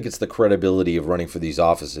 I just think it's the credibility of running for these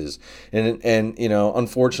offices. And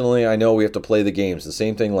unfortunately, I know we have to play the games. The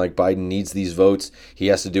same thing like Biden needs these votes. He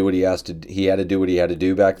has to do what he had to do what he had to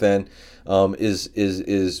do back then,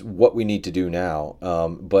 is what we need to do now.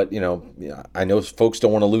 But, I know folks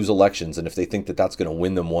don't want to lose elections. And if they think that that's going to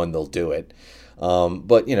win them one, they'll do it.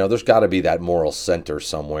 But, there's got to be that moral center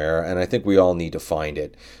somewhere, and I think we all need to find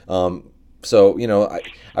it. So,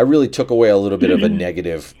 I really took away a little bit of a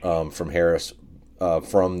negative from Harris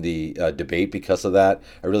from the debate because of that.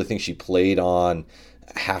 I really think she played on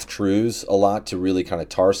half-truths a lot to really kind of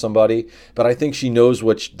tar somebody. But I think she knows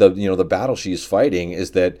what the battle she's fighting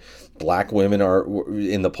is that black women are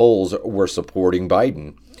in the polls were supporting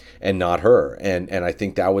Biden and not her. And I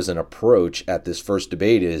think that was an approach at this first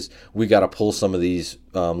debate is we got to pull some of these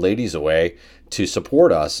ladies away to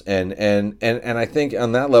support us. And I think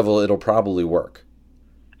on that level, it'll probably work.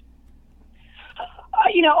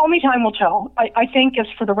 Only time will tell. I think as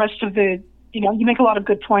for the rest of the, you make a lot of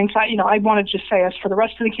good points. I want to just say as for the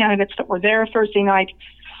rest of the candidates that were there Thursday night,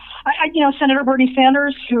 Senator Bernie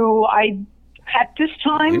Sanders, who at this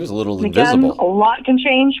time, he was a little again, invisible. A lot can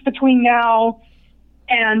change between now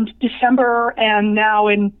and December and now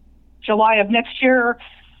in July of next year.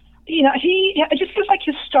 It just feels like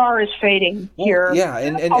his star is fading here. Yeah,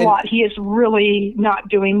 and a lot. He is really not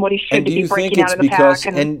doing what he should to be breaking out of the pack.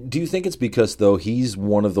 And do you think it's because, though, he's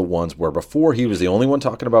one of the ones where before he was the only one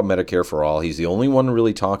talking about Medicare for all, he's the only one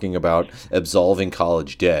really talking about absolving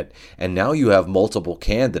college debt, and now you have multiple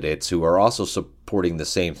candidates who are also supporting the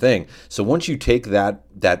same thing. So once you take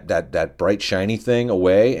that bright, shiny thing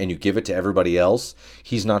away and you give it to everybody else,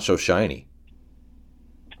 he's not so shiny.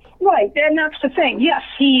 Right, and that's the thing. Yes,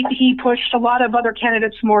 he pushed a lot of other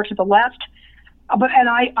candidates more to the left, and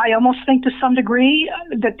I almost think to some degree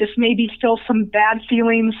that this may be still some bad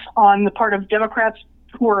feelings on the part of Democrats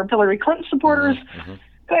who are Hillary Clinton supporters. Mm-hmm.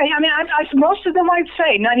 I mean, most of them I'd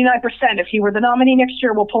say 99%. If he were the nominee next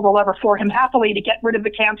year, we'll pull the lever for him happily to get rid of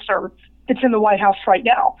the cancer that's in the White House right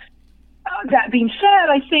now. That being said,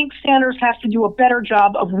 I think Sanders has to do a better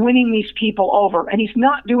job of winning these people over, and he's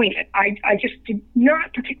not doing it. I just did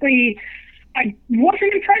not particularly. I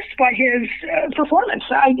wasn't impressed by his performance.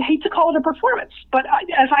 I hate to call it a performance, but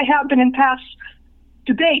as I have been in past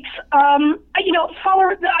debates,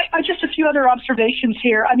 just a few other observations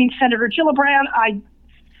here. I mean, Senator Gillibrand,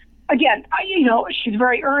 she's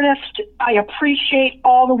very earnest. I appreciate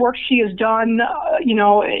all the work she has done,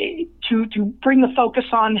 to bring the focus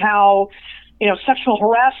on how, sexual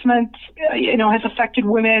harassment, has affected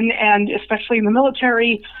women and especially in the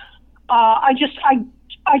military. I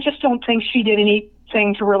just don't think she did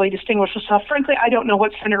anything to really distinguish herself. Frankly, I don't know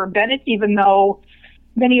what Senator Bennett, even though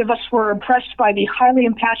many of us were impressed by the highly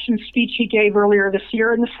impassioned speech he gave earlier this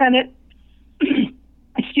year in the Senate,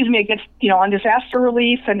 against, on disaster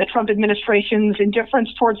relief and the Trump administration's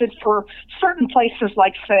indifference towards it for certain places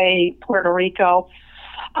like, say, Puerto Rico.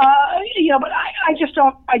 But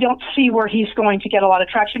I don't see where he's going to get a lot of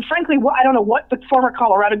traction. Frankly, I don't know what the former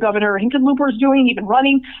Colorado governor Hickenlooper is doing, even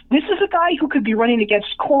running. This is a guy who could be running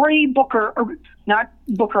against Cory Booker, or not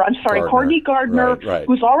Booker, I'm sorry, Courtney Gardner, right.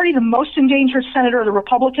 Who's already the most endangered senator, the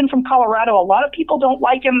Republican from Colorado. A lot of people don't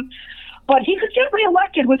like him, but he could get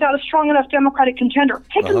reelected without a strong enough Democratic contender.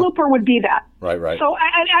 Hickenlooper would be that. Right. So,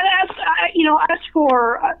 as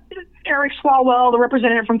for Eric Swalwell, the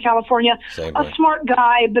representative from California, a smart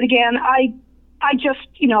guy, but again, I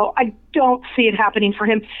don't see it happening for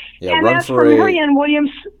him. Yeah, and as for Marianne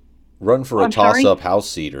Williams, run for a toss-up House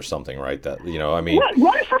seat or something, right? That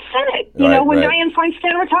run for Senate. When Dianne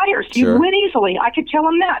Feinstein retires, you win easily. I could tell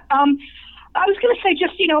him that. I was going to say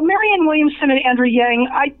just Marianne Williamson and Andrew Yang.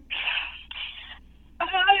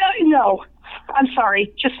 No, I'm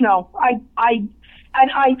sorry, just no. I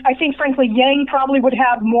think, frankly, Yang probably would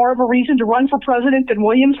have more of a reason to run for president than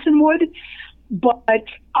Williamson would, but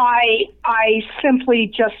I simply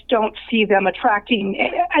just don't see them attracting.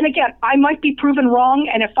 And again, I might be proven wrong,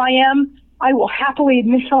 and if I am, I will happily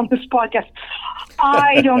admit on this podcast,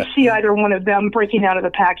 I don't see either one of them breaking out of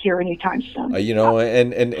the pack here anytime soon.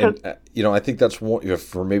 I think that's one,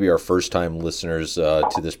 for maybe our first-time listeners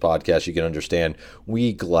to this podcast. You can understand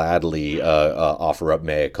we gladly offer up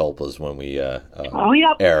mea culpas when we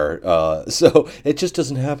air. So it just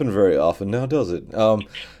doesn't happen very often now, does it?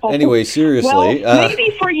 Anyway, seriously. Well,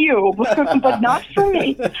 maybe for you, but not for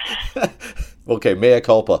me. Okay, mea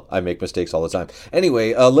culpa. I make mistakes all the time.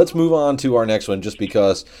 Anyway, let's move on to our next one, just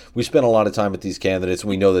because we spent a lot of time with these candidates,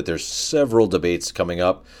 and we know that there's several debates coming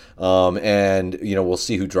up, and we'll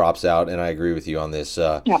see who drops out. And I agree with you on this.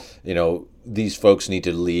 These folks need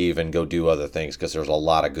to leave and go do other things, because there's a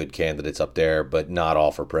lot of good candidates up there, but not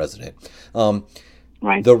all for president.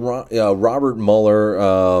 Right. Robert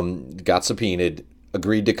Mueller got subpoenaed.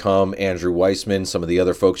 Agreed to come. Andrew Weissman, some of the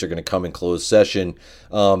other folks are going to come in closed session.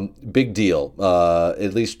 Big deal,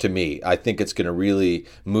 at least to me. I think it's going to really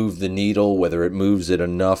move the needle. Whether it moves it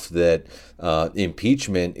enough that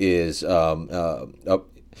impeachment is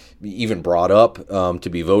even brought up to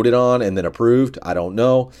be voted on and then approved, I don't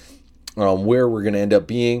know. Where we're going to end up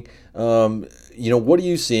being. What are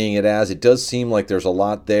you seeing it as? It does seem like there's a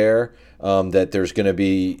lot there. That there's going to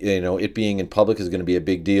be, it being in public is going to be a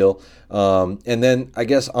big deal. And then I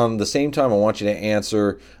guess on the same time, I want you to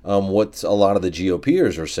answer what a lot of the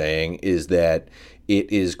GOPers are saying is that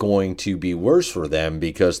it is going to be worse for them,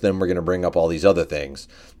 because then we're going to bring up all these other things.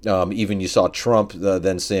 Even you saw Trump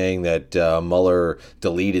then saying that Mueller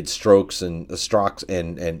deleted Strzok's and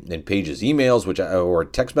Page's emails, or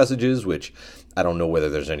text messages, which I don't know whether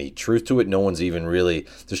there's any truth to it. No one's even really,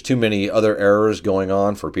 there's too many other errors going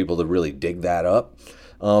on for people to really dig that up.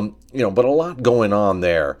 But a lot going on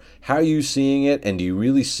there. How are you seeing it? And do you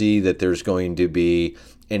really see that there's going to be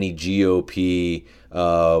any GOP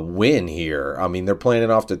win here? I mean, they're playing it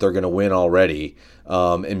off that they're going to win already.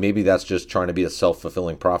 And maybe that's just trying to be a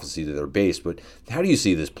self-fulfilling prophecy to their base. But how do you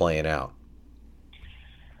see this playing out?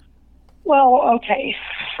 Well, okay.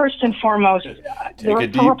 First and foremost, take a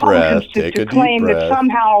deep breath. To claim that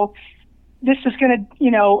somehow this is going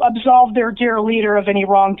to, absolve their dear leader of any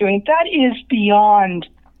wrongdoing, that is beyond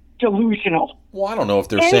delusional. Well, I don't know if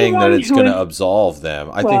they're saying that it's going to absolve them.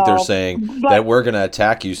 I think they're saying that we're going to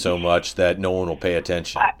attack you so much that no one will pay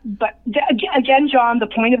attention. Again, John, the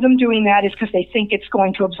point of them doing that is because they think it's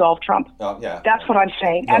going to absolve Trump. Yeah. That's what I'm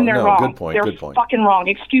saying. And they're wrong. Good point. They're fucking wrong.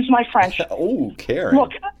 Excuse my French. Oh, Karen.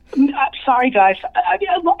 Look, sorry, guys.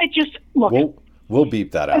 We'll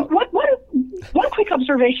beep that out. One quick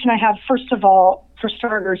observation I have, first of all, for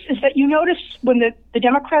starters, is that you notice when the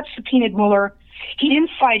Democrats subpoenaed Mueller, he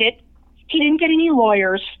didn't fight it. He didn't get any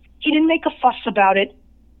lawyers. He didn't make a fuss about it.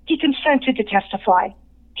 He consented to testify.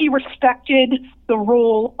 He respected the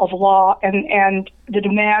rule of law and the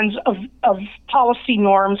demands of policy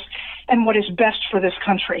norms and what is best for this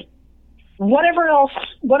country. What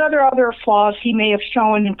other flaws he may have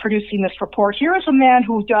shown in producing this report, here is a man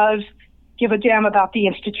who does give a damn about the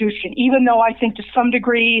institution, even though I think to some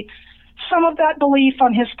degree, some of that belief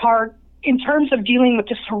on his part in terms of dealing with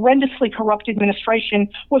this horrendously corrupt administration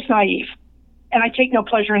was naive. And I take no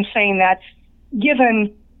pleasure in saying that,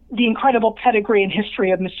 given the incredible pedigree and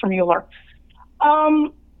history of Mr. Mueller. I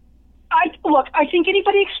think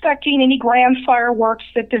anybody expecting any grand fireworks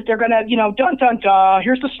that they're going to, dun, dun, dun,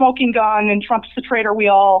 here's the smoking gun and Trump's the traitor we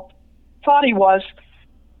all thought he was,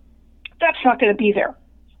 that's not going to be there.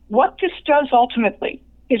 What this does ultimately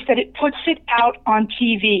is that it puts it out on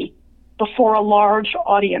TV before a large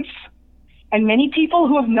audience. And many people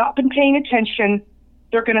who have not been paying attention,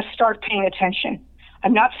 they're going to start paying attention.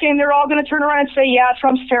 I'm not saying they're all going to turn around and say, yeah,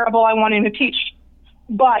 Trump's terrible, I want him impeached.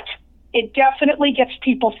 But it definitely gets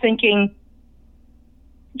people thinking,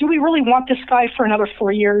 do we really want this guy for another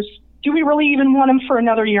 4 years? Do we really even want him for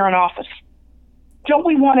another year in office? Don't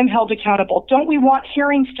we want him held accountable? Don't we want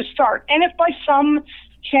hearings to start? And if by some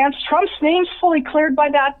chance Trump's name's fully cleared by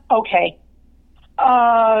that, okay.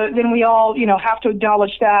 Then we all, have to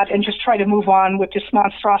acknowledge that and just try to move on with this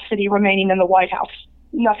monstrosity remaining in the White House.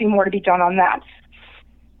 Nothing more to be done on that.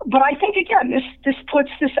 But I think, again, this puts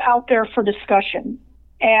this out there for discussion.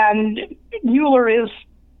 And Mueller is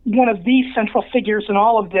one of the central figures in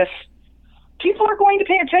all of this. People are going to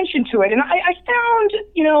pay attention to it. And I found,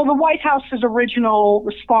 the White House's original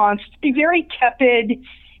response to be very tepid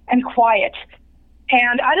and quiet.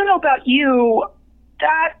 And I don't know about you,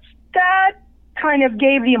 that kind of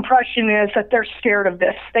gave the impression is that they're scared of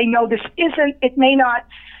this. They know it may not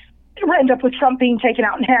end up with Trump being taken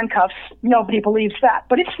out in handcuffs. Nobody believes that.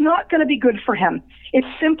 But it's not going to be good for him. It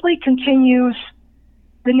simply continues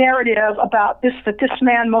the narrative about that this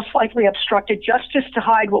man most likely obstructed justice to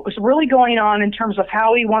hide what was really going on in terms of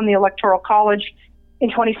how he won the Electoral College in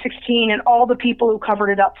 2016 and all the people who covered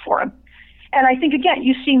it up for him. And I think, again,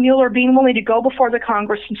 you see Mueller being willing to go before the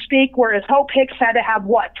Congress and speak, whereas Hope Hicks had to have,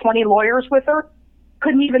 20 lawyers with her?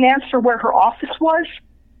 Couldn't even answer where her office was?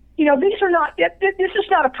 These are not, this is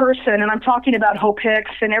not a person, and I'm talking about Hope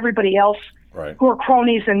Hicks and everybody else right, who are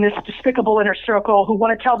cronies in this despicable inner circle who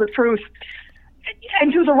want to tell the truth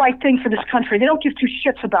and do the right thing for this country. They don't give two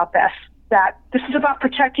shits about that this is about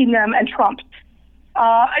protecting them and Trump.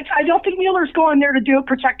 I don't think Mueller's going there to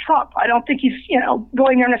protect Trump. I don't think he's,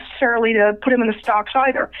 going there necessarily to put him in the stocks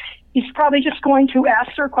either. He's probably just going to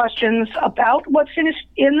ask their questions about what's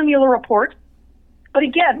in the Mueller report. But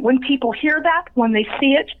again, when people hear that, when they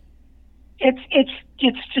see it, it's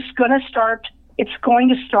just going to start. It's going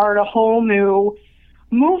to start a whole new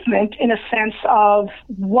movement in a sense of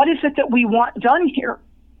what is it that we want done here.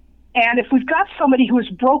 And if we've got somebody who has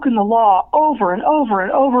broken the law over and over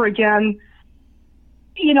and over again,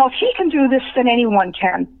 if he can do this, then anyone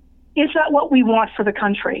can. Is that what we want for the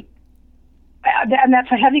country? And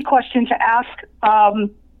that's a heavy question to ask.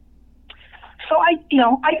 So I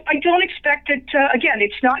don't expect it to, again,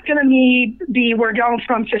 it's not going to be where Donald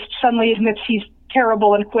Trump just suddenly admits he's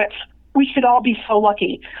terrible and quits. We should all be so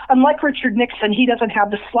lucky. Unlike Richard Nixon, he doesn't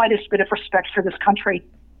have the slightest bit of respect for this country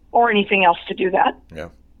or anything else to do that. Yeah.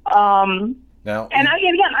 I'm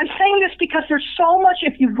saying this because there's so much,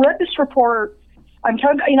 if you've read this report, I'm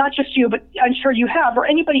talking about not just you, but I'm sure you have, or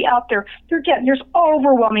anybody out there, there's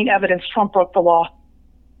overwhelming evidence Trump broke the law.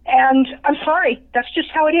 And I'm sorry, that's just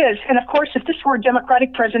how it is. And of course, if this were a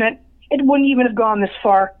Democratic president, it wouldn't even have gone this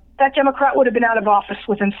far. That Democrat would have been out of office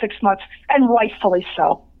within 6 months, and rightfully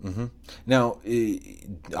so. Mm-hmm. Now,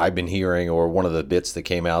 I've been hearing, or one of the bits that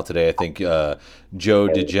came out today, I think Joe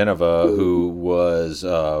DeGenova, who was,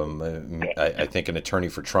 I think, an attorney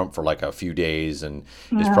for Trump for like a few days and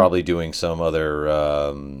is probably doing some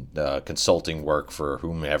other consulting work for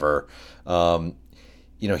whomever.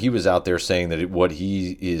 He was out there saying that what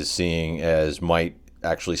he is seeing as might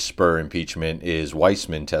actually spur impeachment is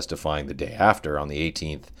Weissman testifying the day after on the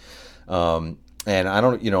 18th. And I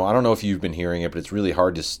don't know if you've been hearing it, but it's really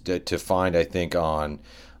hard to find, I think, on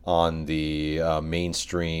the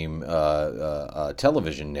mainstream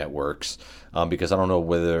television networks, because I don't know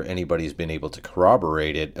whether anybody's been able to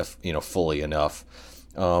corroborate it, fully enough.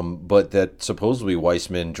 But that supposedly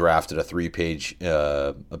Weissman drafted a 3-page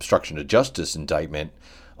obstruction of justice indictment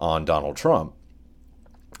on Donald Trump,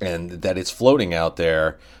 and that it's floating out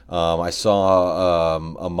there. I saw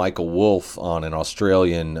a Michael Wolff on an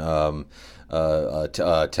Australian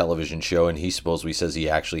television show, and he supposedly says he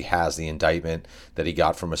actually has the indictment that he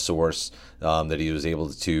got from a source, that he was able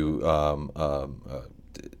to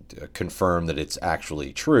confirm that it's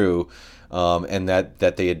actually true, and that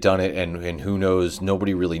they had done it, and who knows,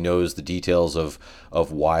 nobody really knows the details of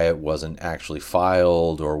why it wasn't actually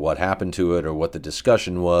filed or what happened to it or what the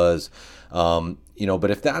discussion was.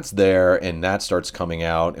 But if that's there and that starts coming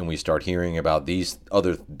out and we start hearing about these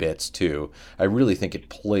other bits too, I really think it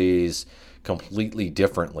plays completely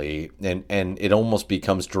differently, and it almost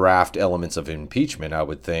becomes draft elements of impeachment, I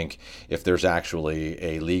would think, if there's actually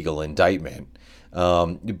a legal indictment.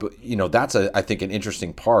 But that's I think an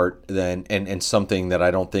interesting part then, and something that I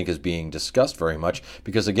don't think is being discussed very much,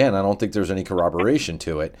 because again, I don't think there's any corroboration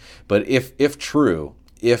to it. But if true,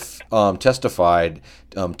 if testified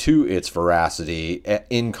to its veracity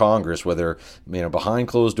in Congress, whether behind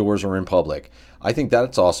closed doors or in public, I think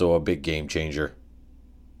that's also a big game changer.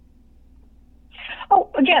 Oh,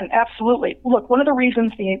 again, absolutely. Look, one of the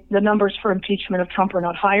reasons the numbers for impeachment of Trump are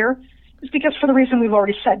not higher is because, for the reason we've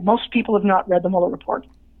already said, most people have not read the Mueller report.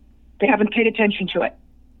 They haven't paid attention to it.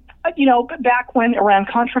 Back when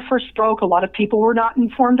Iran-Contra first broke, a lot of people were not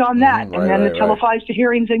informed on that. And then the televised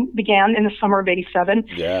hearings began in the summer of '87.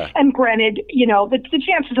 Yeah. And granted, the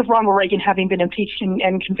chances of Ronald Reagan having been impeached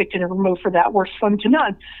and convicted and removed for that were slim to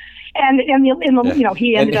none. And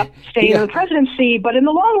he ended up staying in the presidency, but in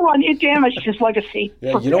the long run, it damaged his legacy.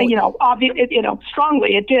 Yeah,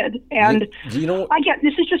 strongly it did. And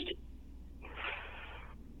this is just.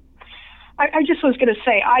 I just was going to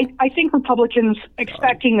say, I think Republicans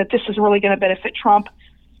expecting that this is really going to benefit Trump,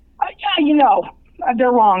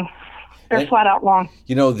 they're wrong. They're flat out wrong.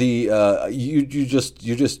 You just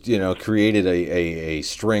created a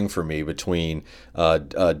string for me between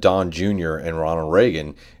Don Jr. and Ronald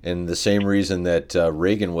Reagan, and the same reason that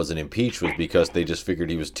Reagan wasn't impeached was because they just figured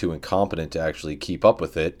he was too incompetent to actually keep up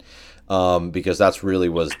with it. Because that's really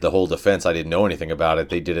was the whole defense. I didn't know anything about it.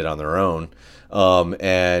 They did it on their own.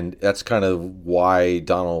 And that's kind of why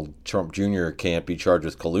Donald Trump Jr. can't be charged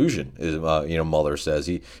with collusion. Mueller says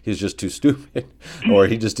he's just too stupid, or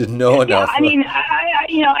he just didn't know enough. Yeah, I mean,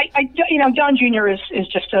 Don Jr. is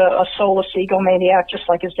just a soulless egomaniac, just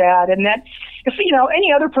like his dad, and that if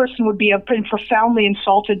any other person would be been profoundly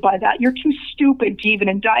insulted by that. You're too stupid to even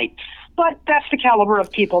indict. But that's the caliber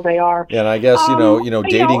of people they are. Yeah, and I guess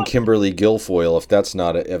dating Kimberly Guilfoyle, if that's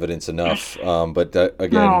not evidence enough. But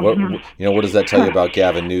again, what does that tell you about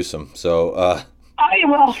Gavin Newsom? So, I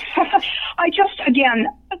just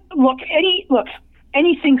look.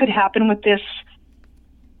 Anything could happen with this.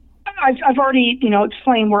 I've already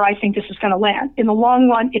explained where I think this is going to land. In the long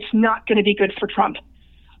run, it's not going to be good for Trump.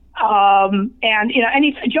 Joseph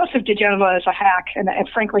diGenova is a hack, and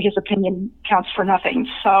frankly, his opinion counts for nothing.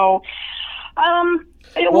 So,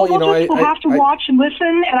 we'll have to watch and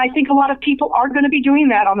listen, and I think a lot of people are going to be doing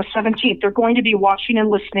that on the 17th. They're going to be watching and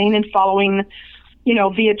listening and following,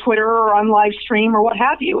 via Twitter or on live stream or what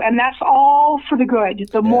have you, and that's all for the good.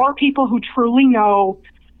 The more people who truly know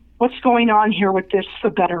what's going on here with this, the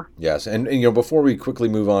better. Yes, and before we quickly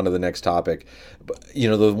move on to the next topic,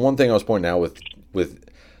 the one thing I was pointing out with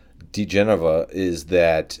diGenova is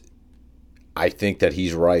that I think that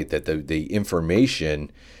he's right, that the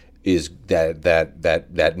information is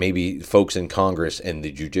that maybe folks in Congress and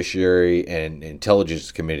the Judiciary and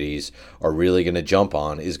Intelligence committees are really going to jump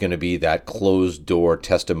on is going to be that closed door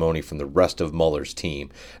testimony from the rest of Mueller's team.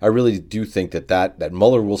 I really do think that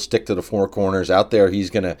Mueller will stick to the four corners. Out there,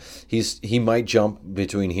 he might jump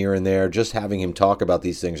between here and there. Just having him talk about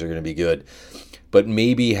these things are going to be good, but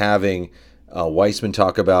maybe having Weissman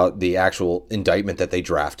talk about the actual indictment that they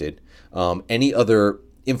drafted, any other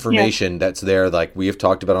information that's there, like we have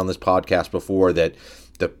talked about on this podcast before, that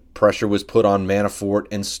the pressure was put on Manafort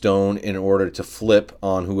and Stone in order to flip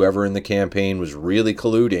on whoever in the campaign was really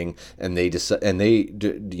colluding, and they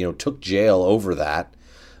took jail over that.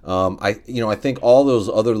 I think all those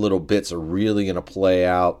other little bits are really going to play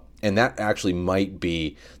out, and that actually might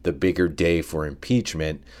be the bigger day for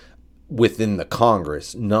impeachment within the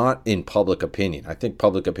Congress, not in public opinion. I think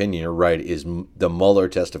public opinion, you're right, is the Mueller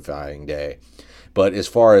testifying day. But as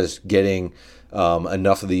far as getting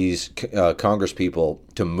enough of these Congress people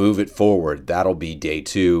to move it forward, that'll be day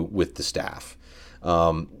 2 with the staff.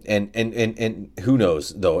 And who knows,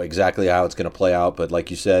 though, exactly how it's going to play out. But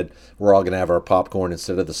like you said, we're all going to have our popcorn.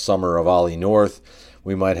 Instead of the summer of Ollie North,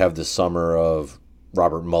 we might have the summer of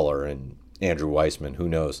Robert Mueller and Andrew Weissman. Who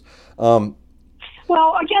knows? Well,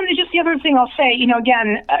 again, just the other thing I'll say,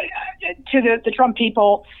 to the Trump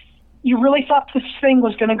people, you really thought this thing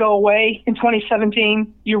was going to go away in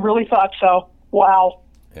 2017? You really thought so? Wow.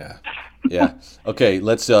 Yeah. Okay,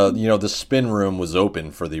 let's, the spin room was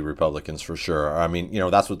open for the Republicans for sure. I mean,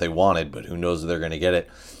 that's what they wanted, but who knows if they're going to get it.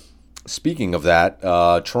 Speaking of that,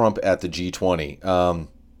 Trump at the G20.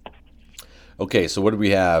 Okay, so what do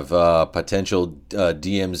we have? Potential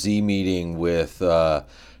DMZ meeting with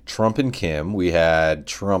Trump and Kim. We had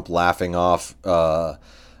Trump laughing off a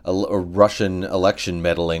Russian election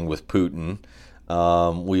meddling with Putin.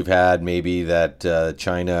 We've had maybe that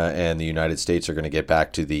China and the United States are going to get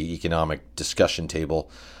back to the economic discussion table.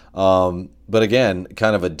 But again,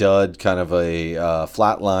 kind of a dud, kind of a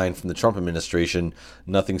flat line from the Trump administration.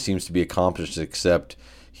 Nothing seems to be accomplished except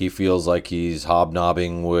he feels like he's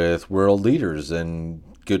hobnobbing with world leaders, and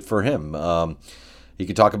good for him. He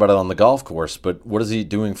could talk about it on the golf course, but what is he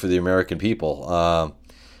doing for the American people?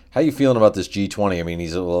 How are you feeling about this G20? I mean,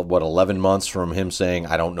 he's, 11 months from him saying,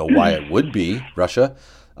 I don't know why it would be Russia.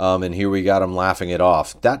 And here we got him laughing it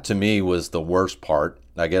off. That, to me, was the worst part.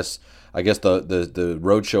 I guess the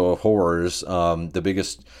roadshow of horrors, the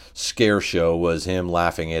biggest scare show was him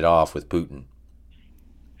laughing it off with Putin.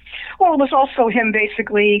 Well, it was also him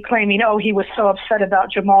basically claiming, he was so upset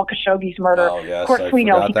about Jamal Khashoggi's murder. Oh, yes, of course, we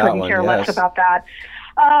know he couldn't care less about that.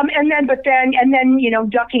 And then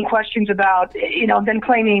ducking questions about, then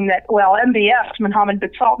claiming that, MBS, Mohammed bin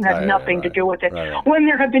Salman, had nothing to do with it. Right. When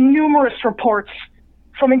there have been numerous reports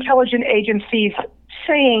from intelligence agencies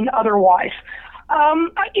saying otherwise.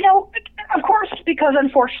 Of course, because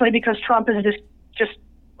Trump is this just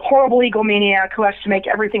horrible egomaniac who has to make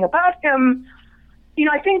everything about him.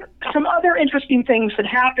 I think some other interesting things that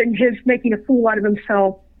happened, his making a fool out of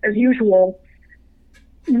himself as usual,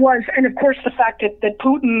 was, and of course the fact that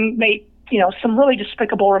Putin made, some really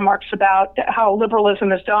despicable remarks about how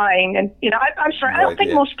liberalism is dying. And, I'm sorry, I don't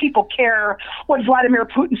think most people care what Vladimir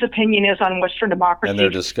Putin's opinion is on Western democracy. And their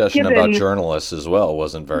discussion about journalists as well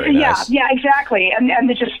wasn't very nice. Yeah, exactly. And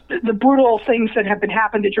the brutal things that have been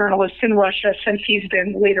happening to journalists in Russia since he's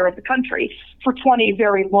been leader of the country for 20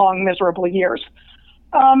 very long, miserable years.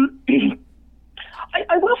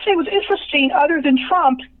 I will say it was interesting. Other than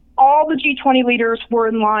Trump, all the G20 leaders were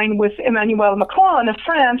in line with Emmanuel Macron of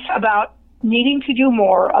France about needing to do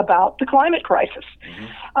more about the climate crisis.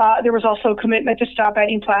 There was also a commitment to stop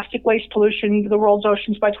adding plastic waste pollution to the world's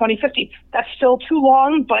oceans by 2050. That's still too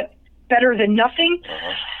long, but better than nothing.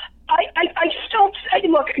 I just don't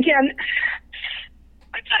look again.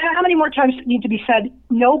 How many more times need to be said?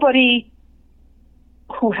 Nobody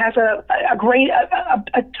who has a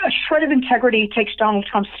shred of integrity takes Donald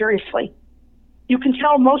Trump seriously. You can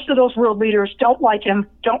tell most of those world leaders don't like him,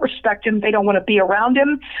 don't respect him, they don't want to be around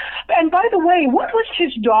him. And by the way, what was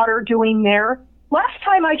his daughter doing there? Last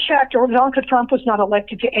time I checked, Ivanka Trump was not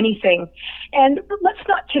elected to anything. And let's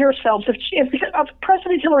not kid ourselves. If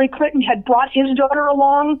President Hillary Clinton had brought his daughter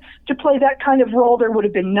along to play that kind of role, there would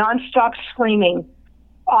have been nonstop screaming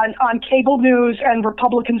on cable news and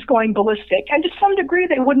Republicans going ballistic. And to some degree,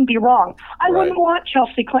 they wouldn't be wrong. I wouldn't want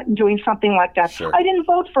Chelsea Clinton doing something like that. Sure. I didn't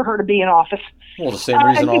vote for her to be in office. Well, the same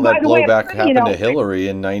reason all that blowback happened to Hillary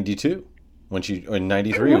in 92, in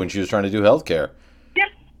 93, when she was trying to do health care. Yeah,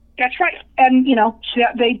 that's right. And,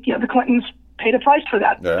 the Clintons paid a price for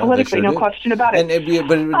that politically, no question about it.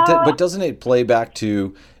 But doesn't it play back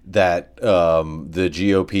to that the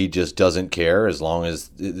GOP just doesn't care as long as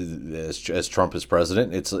Trump is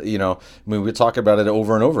president? It's we talk about it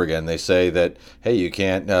over and over again. They say that, hey, you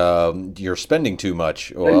can't, you're spending too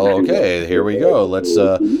much. Well, okay, here we go. Let's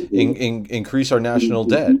increase our national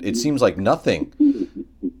debt. It seems like nothing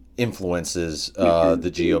influences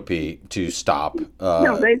the GOP to stop.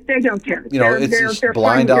 No, they don't care. It's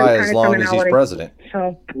blind eye as long as he's president.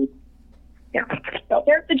 So. Yeah, so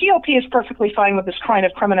the GOP is perfectly fine with this kind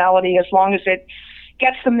of criminality as long as it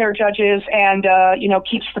gets them their judges and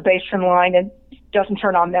keeps the base in line and doesn't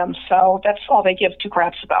turn on them. So that's all they give two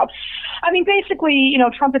craps about. I mean, basically,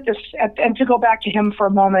 Trump and to go back to him for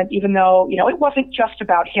a moment, even though it wasn't just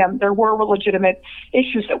about him, there were legitimate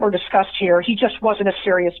issues that were discussed here. He just wasn't a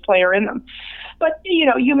serious player in them. But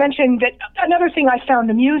you mentioned that another thing I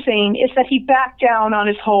found amusing is that he backed down on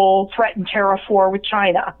his whole threatened tariff war with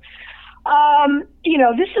China.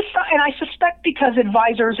 This is, and I suspect because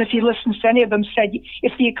advisors, if he listens to any of them, said,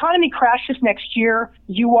 if the economy crashes next year,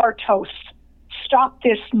 you are toast. Stop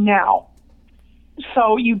this now.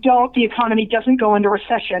 So the economy doesn't go into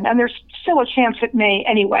recession. And there's still a chance it may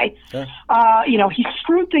anyway. Yeah. He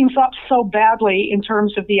screwed things up so badly in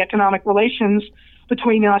terms of the economic relations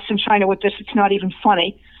between us and China with this, it's not even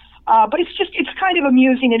funny. But it's kind of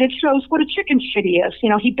amusing, and it shows what a chicken shit he is.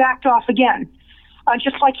 He backed off again.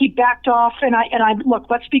 Just like he backed off, and I look,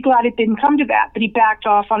 let's be glad it didn't come to that, but he backed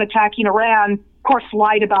off on attacking Iran, of course,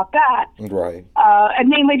 lied about that. Right. And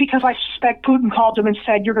mainly because I suspect Putin called him and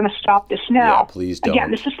said, you're going to stop this now. Yeah, please don't.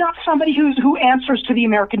 Again, this is not somebody who answers to the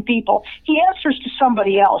American people. He answers to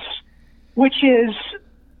somebody else, which is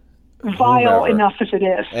vile enough as it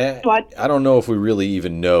is. But I don't know if we really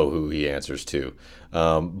even know who he answers to.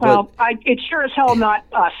 It's sure as hell not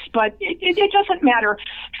us, but it doesn't matter.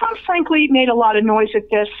 Trump, frankly, made a lot of noise at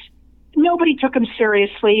this. Nobody took him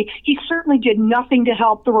seriously. He certainly did nothing to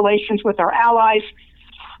help the relations with our allies.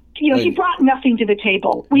 He brought nothing to the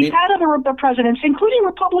table. We've had other presidents, including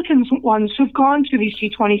Republicans ones, who've gone to these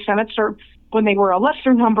G20 summits, or when they were a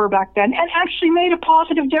lesser number back then, and actually made a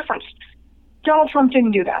positive difference. Donald Trump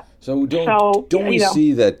didn't do that. So don't we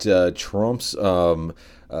see that Trump's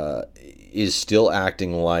is still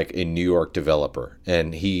acting like a New York developer,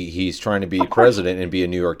 and he's trying to be president and be a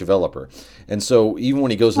New York developer. And so even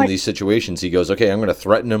when he goes in these situations, he goes, okay, I'm going to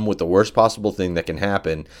threaten him with the worst possible thing that can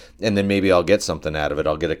happen, and then maybe I'll get something out of it.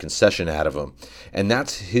 I'll get a concession out of him. And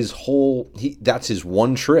that's his that's his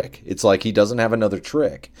one trick. It's like he doesn't have another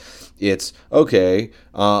trick. It's, okay,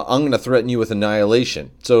 I'm going to threaten you with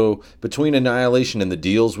annihilation. So between annihilation and the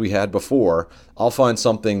deals we had before, I'll find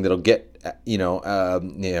something that'll get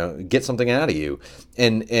get something out of you.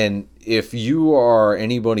 And if you are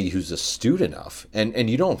anybody who's astute enough, and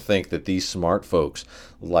you don't think that these smart folks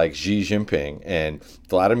like Xi Jinping and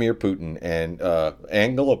Vladimir Putin and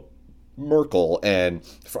Angela Merkel and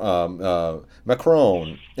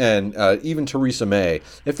Macron and even Theresa May,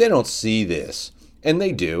 if they don't see this, and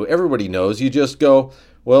they do, everybody knows, you just go,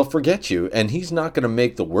 well, forget you. And he's not going to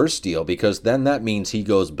make the worst deal, because then that means he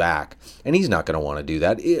goes back, and he's not going to want to do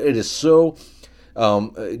that. It is so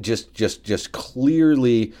just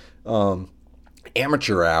clearly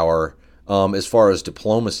amateur hour as far as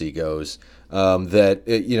diplomacy goes.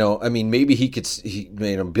 that I mean, maybe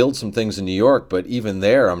build some things in New York, but even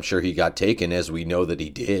there, I'm sure he got taken, as we know that he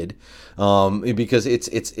did, because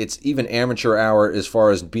it's even amateur hour as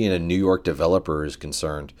far as being a New York developer is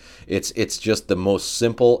concerned. It's just the most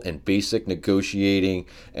simple and basic negotiating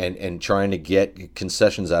and trying to get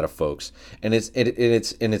concessions out of folks, and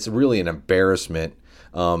it's really an embarrassment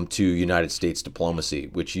to United States diplomacy,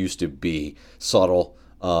 which used to be subtle,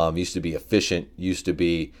 used to be efficient, used to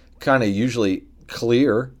be kind of usually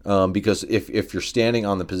clear, because if you're standing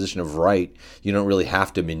on the position of right, you don't really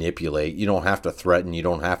have to manipulate, you don't have to threaten, you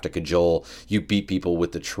don't have to cajole, you beat people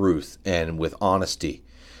with the truth and with honesty.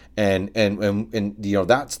 And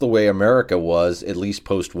that's the way America was, at least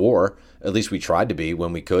post-war. At least we tried to be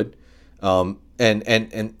when we could. And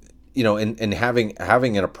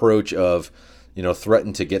having an approach of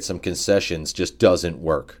threaten to get some concessions just doesn't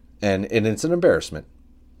work. And it's an embarrassment.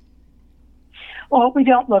 Well, we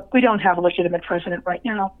don't have a legitimate president right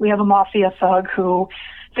now. We have a mafia thug who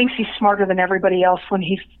thinks he's smarter than everybody else when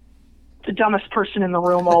he's the dumbest person in the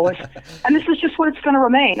room always. And this is just what it's going to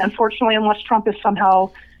remain, unfortunately, unless Trump is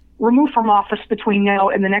somehow removed from office between now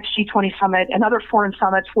and the next G20 summit and other foreign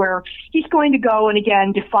summits, where he's going to go and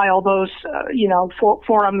again defile those,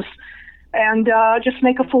 forums and just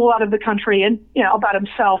make a fool out of the country and, about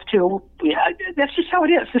himself too. Yeah, that's just how it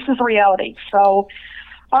is. This is reality. So,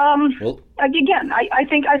 again, I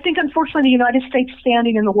think unfortunately the United States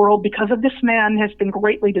standing in the world because of this man has been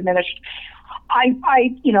greatly diminished. I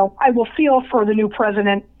will feel for the new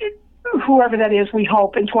president, whoever that is, we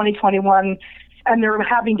hope in 2021, and they're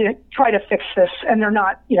having to try to fix this, and they're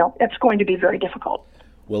not, it's going to be very difficult.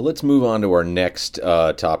 Well, let's move on to our next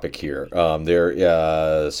topic here.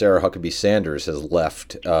 Sarah Huckabee Sanders has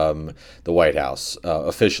left the White House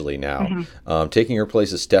officially now. Mm-hmm. Taking her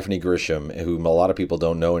place is Stephanie Grisham, whom a lot of people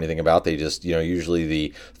don't know anything about. They just, usually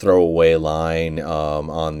the throwaway line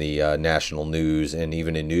on the national news and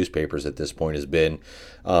even in newspapers at this point has been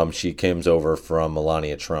she comes over from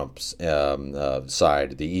Melania Trump's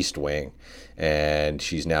side, the East Wing, and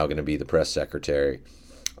she's now going to be the press secretary.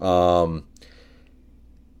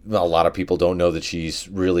 A lot of people don't know that she's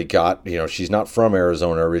really got, she's not from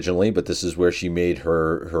Arizona originally, but this is where she made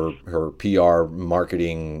her PR,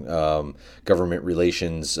 marketing, government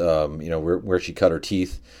relations, where she cut her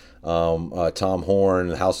teeth. Tom Horn,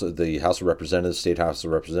 the House of Representatives, State House of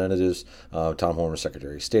Representatives, Tom Horn was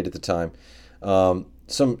Secretary of State at the time.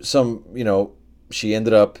 She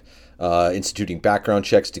ended up instituting background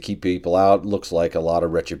checks to keep people out. Looks like a lot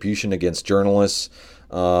of retribution against journalists.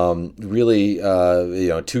 Really, 2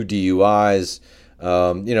 DUIs,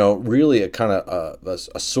 really a kind of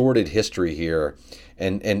a sordid history here.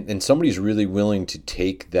 And somebody's really willing to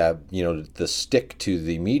take that, the stick to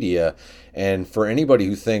the media. And for anybody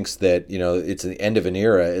who thinks that, it's the end of an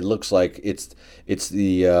era, it looks like it's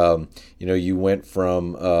the, you went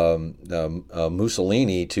from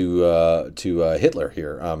Mussolini to Hitler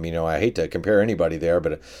here. I hate to compare anybody there,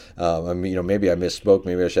 but, maybe I misspoke.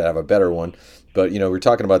 Maybe I should have a better one. But, we're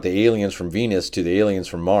talking about the aliens from Venus to the aliens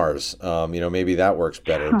from Mars. Maybe that works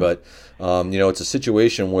better. But, it's a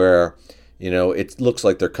situation where, it looks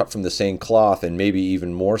like they're cut from the same cloth, and maybe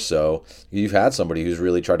even more so. You've had somebody who's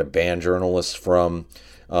really tried to ban journalists from,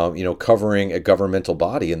 covering a governmental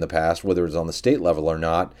body in the past, whether it's on the state level or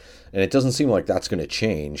not. And it doesn't seem like that's going to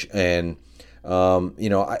change. And,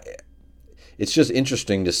 it's just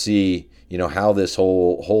interesting to see, how this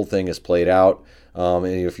whole thing is played out. And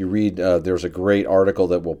if you read, there's a great article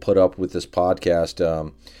that we'll put up with this podcast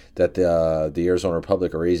that the Arizona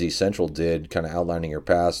Republic, or AZ Central, did, kind of outlining her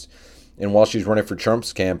past. And while she's running for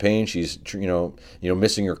Trump's campaign, she's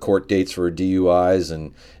missing her court dates for her DUIs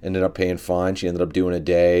and ended up paying fines. She ended up doing a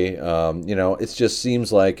day. It just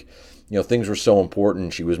seems like things were so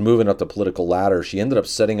important. She was moving up the political ladder. She ended up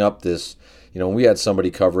setting up this. We had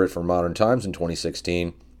somebody cover it for Modern Times in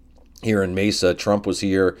 2016. Here in Mesa, Trump was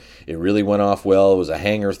here. It really went off well. It was a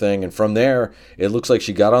hanger thing. And from there, it looks like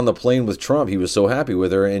she got on the plane with Trump. He was so happy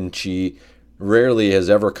with her, and she rarely has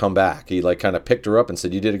ever come back. He kind of picked her up and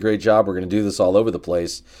said, "You did a great job. We're going to do this all over the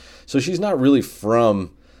place." So she's not really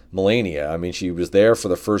from Melania. I mean, she was there for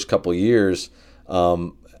the first couple years,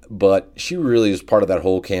 but she really is part of that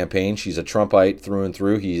whole campaign. She's a Trumpite through and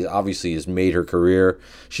through. He obviously has made her career.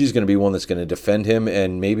 She's going to be one that's going to defend him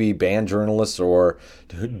and maybe ban journalists or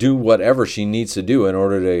do whatever she needs to do in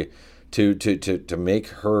order to make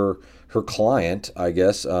her client, I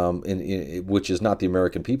guess, which is not the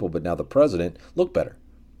American people, but now the president, look better.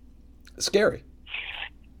 Scary.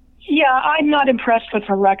 Yeah, I'm not impressed with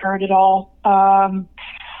her record at all. I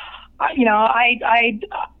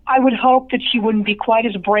I would hope that she wouldn't be quite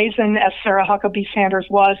as brazen as Sarah Huckabee Sanders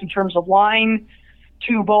was in terms of lying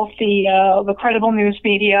to both the credible news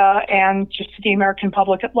media and just the American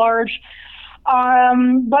public at large.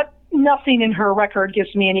 But nothing in her record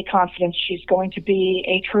gives me any confidence she's going to be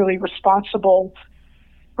a truly responsible,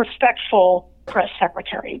 respectful press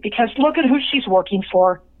secretary. Because look at who she's working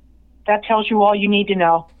for. That tells you all you need to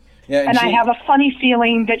know. Yeah, and I have a funny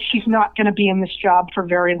feeling that she's not going to be in this job for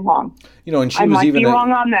very long. And she I was might even be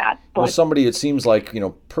wrong on that. But somebody, it seems like,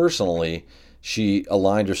 personally, she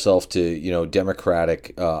aligned herself to,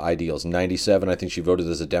 Democratic ideals. In 97, I think she voted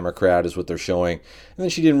as a Democrat, is what they're showing. And then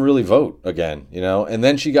she didn't really vote again, And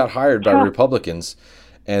then she got hired by Republicans.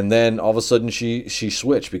 And then all of a sudden she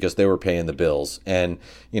switched because they were paying the bills. And,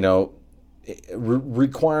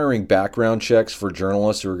 requiring background checks for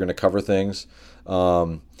journalists who are going to cover things,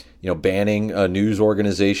 banning news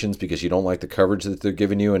organizations because you don't like the coverage that they're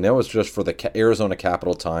giving you. And that was just for the Arizona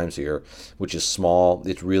Capital Times here, which is small.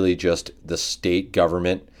 It's really just the state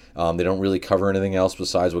government. They don't really cover anything else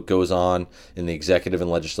besides what goes on in the executive and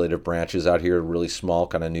legislative branches out here. A really small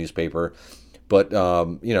kind of newspaper. But,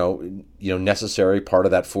 necessary part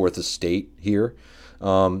of that fourth estate here.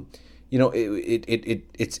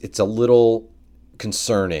 It's a little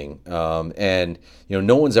concerning, and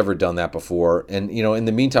no one's ever done that before. And in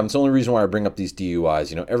the meantime, it's the only reason why I bring up these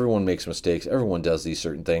DUIs. Everyone makes mistakes. Everyone does these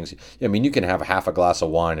certain things. I mean, you can have a half a glass of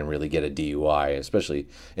wine and really get a DUI, especially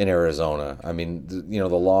in Arizona. I mean, the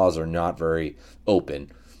laws are not very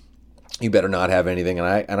open. You better not have anything, and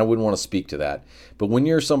I wouldn't want to speak to that. But when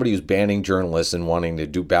you're somebody who's banning journalists and wanting to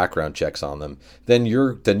do background checks on them, then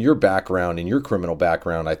your background and your criminal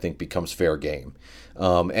background, I think, becomes fair game.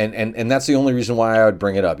 And that's the only reason why I would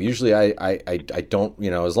bring it up. Usually I don't,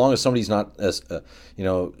 as long as somebody's not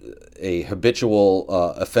a habitual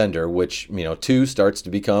offender, which 2 starts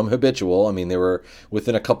to become habitual. I mean, they were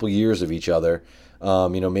within a couple years of each other.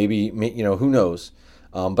 Maybe who knows.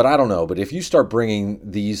 But I don't know. But if you start bringing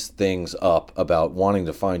these things up about wanting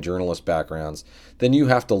to find journalist backgrounds, then you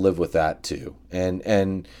have to live with that too.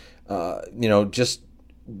 And just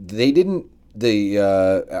they didn't.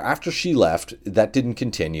 After she left, that didn't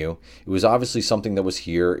continue. It was obviously something that was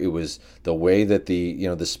here. It was the way that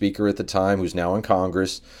the speaker at the time, who's now in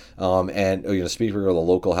Congress, and speaker of the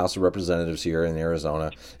local House of Representatives here in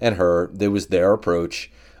Arizona, and there was their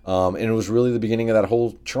approach. And it was really the beginning of that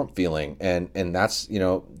whole Trump feeling, and that's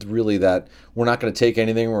really that we're not going to take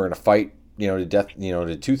anything. We're going to fight to death,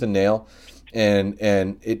 to tooth and nail, and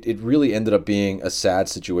it really ended up being a sad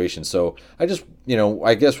situation. So I just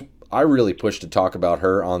I guess I really pushed to talk about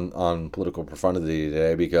her on Political Profundity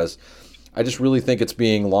today because I just really think it's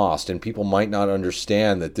being lost, and people might not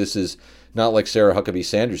understand that this is not like Sarah Huckabee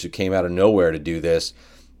Sanders, who came out of nowhere to do this.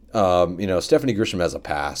 Stephanie Grisham has a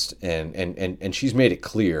past, and she's made it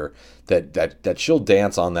clear that she'll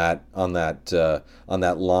dance on that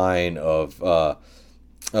line of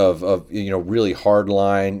really hard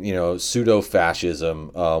line, pseudo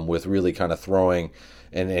fascism, with really kind of throwing.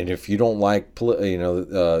 And if you don't like,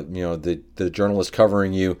 the journalists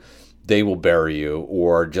covering you, they will bury you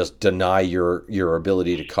or just deny your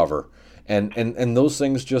ability to cover. And those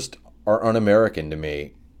things just are un-American to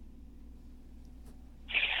me.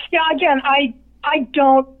 Yeah, again, I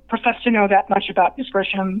don't profess to know that much about Ms.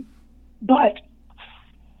 Grisham, but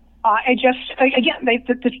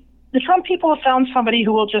the Trump people have found somebody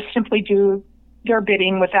who will just simply do their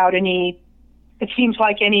bidding without any, it seems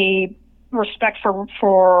like, any respect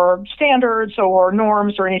for standards or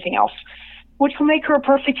norms or anything else, which will make her a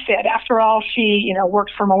perfect fit. After all, she,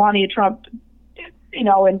 worked for Melania Trump,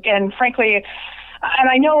 and frankly, and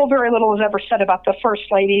I know very little is ever said about the First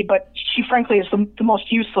Lady, but she frankly is the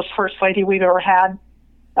most useless First Lady we've ever had.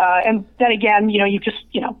 And then again, you just,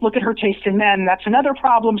 look at her taste in men. That's another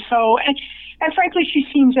problem. So, and frankly, she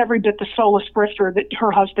seems every bit the soulless grifter that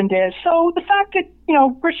her husband is. So the fact that,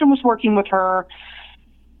 Grisham was working with her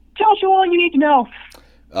tells you all you need to know.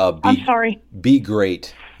 I'm sorry. Be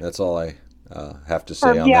great. That's all I have to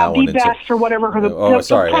say on that one. Be best or whatever the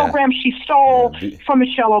program she stole from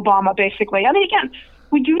Michelle Obama, basically. I mean, again,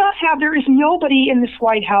 there is nobody in this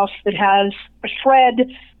White House that has a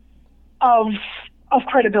shred of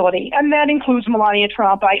credibility, and that includes Melania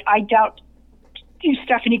Trump. I doubt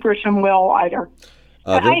Stephanie Grisham will either.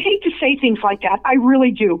 I hate to say things like that. I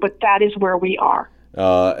really do, but that is where we are.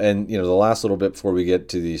 And the last little bit before we get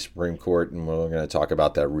to the Supreme Court, and we're going to talk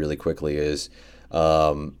about that really quickly, is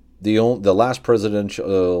the last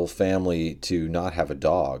presidential family to not have a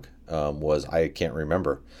dog was, I can't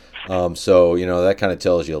remember. So that kind of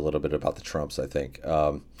tells you a little bit about the Trumps, I think.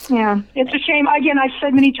 Yeah, it's a shame. Again, I've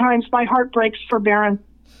said many times, my heart breaks for Barron.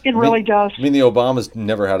 It really does. I mean, the Obamas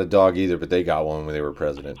never had a dog either, but they got one when they were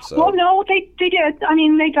president. So. Well, no, they did. I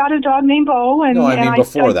mean, they got a dog named Bo, and no, I mean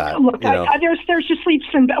before that. Look, there's just leaps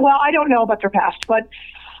and well, I don't know about their past, but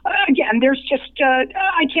again, there's just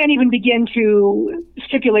I can't even begin to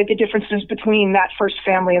stipulate the differences between that first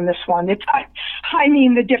family and this one. I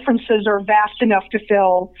mean, the differences are vast enough to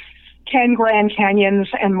fill 10 Grand Canyons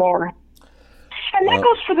and more, and that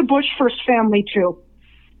goes for the Bush first family too.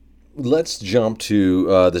 Let's jump to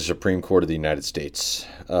the Supreme Court of the United States.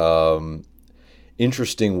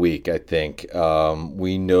 Interesting week, I think.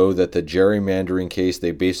 We know that the gerrymandering case,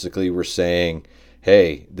 they basically were saying,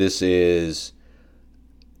 hey, this is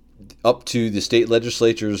up to the state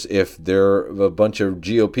legislatures. If they're a bunch of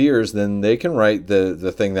GOPers, then they can write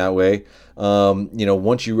the thing that way.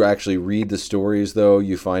 Once you actually read the stories, though,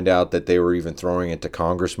 you find out that they were even throwing it to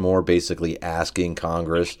Congress more, basically asking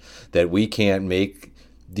Congress that we can't make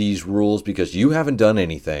these rules because you haven't done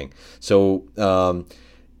anything. So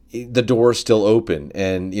the door is still open.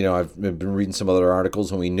 And, I've been reading some other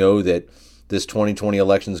articles, and we know that this 2020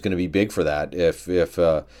 election is going to be big for that.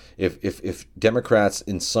 If Democrats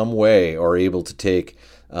in some way are able to take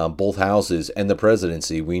both houses and the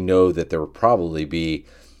presidency, we know that there will probably be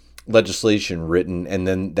legislation written, and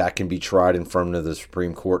then that can be tried in front of the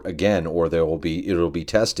Supreme Court again, or it'll be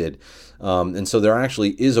tested. And so there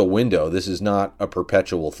actually is a window. This is not a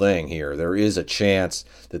perpetual thing here. There is a chance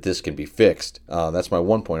that this can be fixed. That's my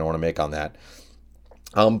one point I want to make on that.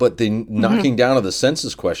 But the knocking down of the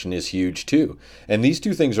census question is huge too. And these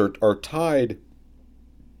two things are tied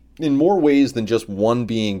in more ways than just one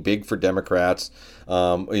being big for Democrats,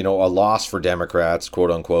 a loss for Democrats,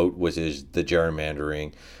 quote unquote, which is the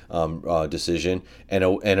gerrymandering decision, and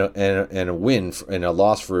a win and a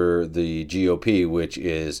loss for the GOP, which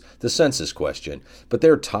is the census question. But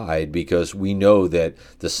they're tied because we know that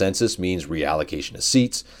the census means reallocation of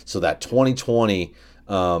seats, so that 2020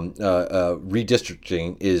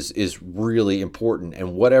 redistricting is really important,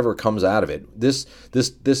 and whatever comes out of it, this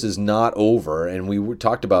is not over. And we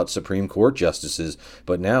talked about Supreme Court justices,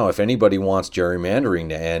 but now if anybody wants gerrymandering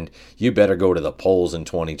to end, you better go to the polls in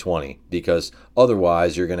 2020, because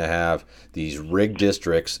otherwise you're going to have these rigged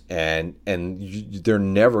districts, and they're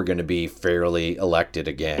never going to be fairly elected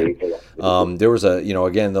again. There was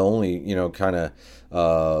again, the only kind of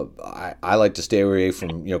I like to stay away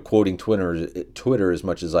from quoting Twitter as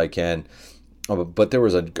much as I can, but there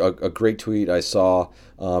was a great tweet I saw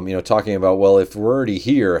talking about, well, if we're already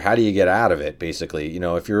here, how do you get out of it? Basically,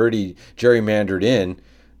 if you're already gerrymandered in,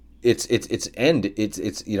 it's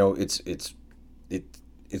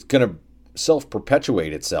going to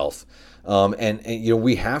self-perpetuate itself, and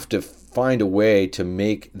we have to find a way to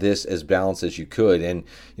make this as balanced as you could. And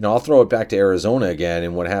I'll throw it back to Arizona again.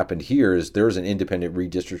 And what happened here is there's an independent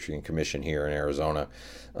redistricting commission here in Arizona.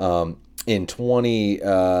 In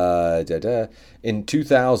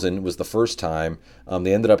 2000 was the first time.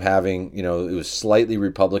 They ended up having, it was slightly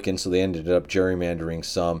Republican, so they ended up gerrymandering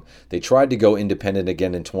some. They tried to go independent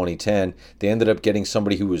again in 2010. They ended up getting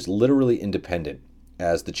somebody who was literally independent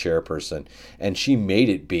as the chairperson, and she made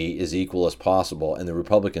it be as equal as possible. And the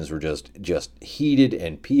Republicans were just heated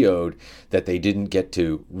and PO'd that they didn't get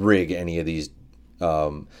to rig any of these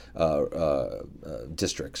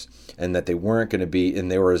districts, and that they weren't going to be, and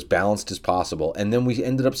they were as balanced as possible. And then we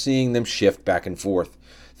ended up seeing them shift back and forth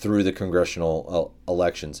through the congressional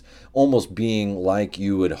elections, almost being like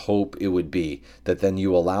you would hope it would be, that then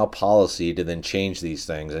you allow policy to then change these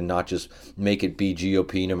things and not just make it be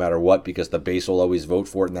GOP no matter what, because the base will always vote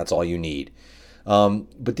for it and that's all you need.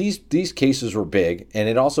 But these cases were big, and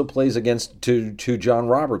it also plays against to John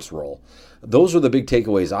Roberts' role. Those were the big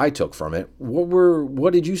takeaways I took from it.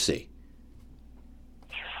 What did you see?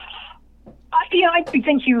 I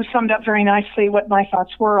think you summed up very nicely what my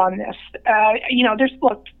thoughts were on this.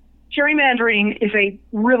 Gerrymandering is a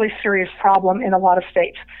really serious problem in a lot of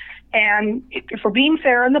states. And if we're being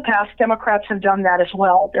fair, in the past, Democrats have done that as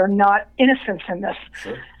well. They're not innocents in this.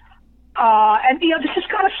 Sure. This has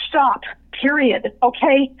got to stop, period,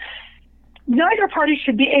 okay? Neither party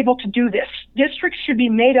should be able to do this. Districts should be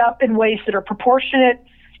made up in ways that are proportionate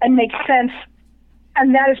and make sense,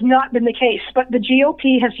 and that has not been the case. But the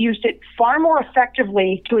GOP has used it far more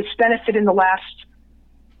effectively to its benefit in the last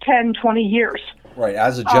 10, 20 years. Right,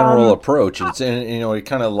 as a general approach, it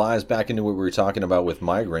kind of lies back into what we were talking about with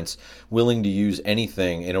migrants, willing to use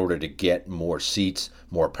anything in order to get more seats,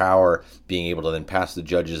 more power, being able to then pass the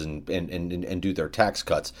judges and do their tax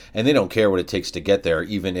cuts. And they don't care what it takes to get there,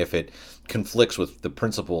 even if it conflicts with the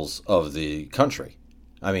principles of the country.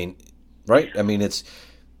 I mean, right? I mean, it's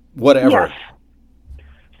whatever. Yes.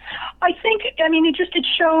 I think, I mean, it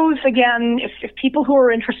shows, again, if people who are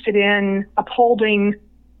interested in upholding,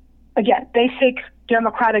 again, basic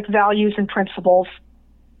democratic values and principles,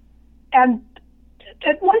 and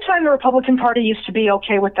at one time the Republican Party used to be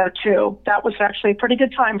okay with that too. That was actually a pretty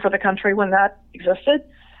good time for the country when that existed,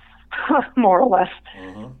 more or less.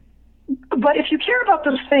 But if you care about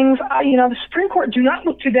those things, the Supreme Court, do not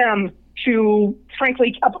look to them to,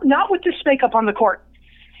 frankly, not with this makeup on the court.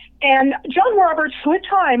 And John Roberts, who at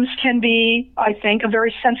times can be, I think, a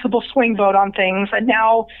very sensible swing vote on things, and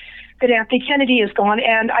now that Anthony Kennedy is gone,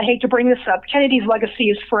 and I hate to bring this up, Kennedy's legacy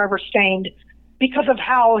is forever stained because of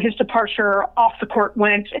how his departure off the court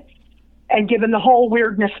went, and given the whole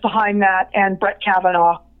weirdness behind that, and Brett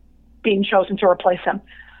Kavanaugh being chosen to replace him.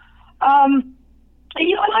 And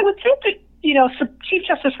I would think that, Chief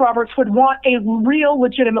Justice Roberts would want a real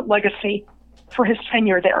legitimate legacy for his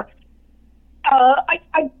tenure there.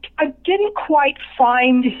 I didn't quite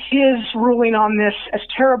find his ruling on this as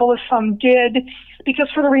terrible as some did, because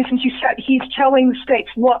for the reasons you said, he's telling the states,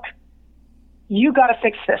 look, you got to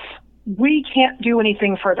fix this. We can't do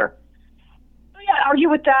anything further. Argue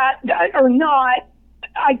with that or not,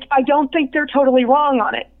 I don't think they're totally wrong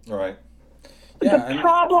on it. All right. Yeah,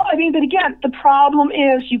 but again, the problem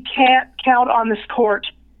is you can't count on this court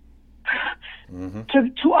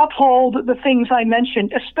to uphold the things I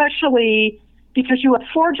mentioned, especially because you have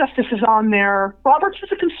 4 justices on there. Roberts is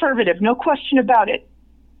a conservative, no question about it.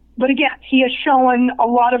 But again, he has shown a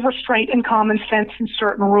lot of restraint and common sense in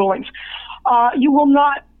certain rulings. You will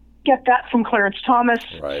not get that from Clarence Thomas,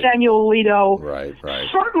 right. Samuel Alito. Right.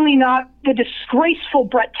 Certainly not the disgraceful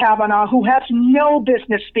Brett Kavanaugh, who has no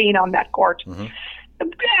business being on that court. And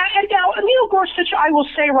now, Neil Gorsuch, I will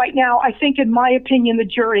say right now, I think, in my opinion, the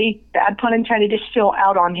jury, bad pun intended, is still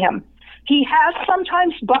out on him. He has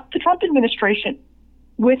sometimes bucked the Trump administration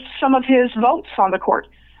with some of his votes on the court.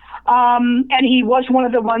 And he was one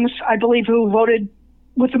of the ones, I believe, who voted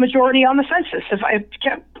with the majority on the census.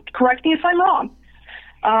 Correct me if I'm wrong.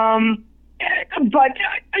 But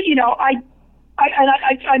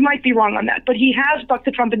I might be wrong on that, but he has bucked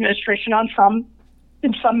the Trump administration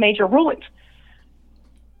in some major rulings.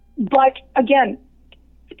 But again,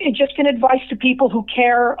 it's just an advice to people who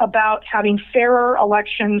care about having fairer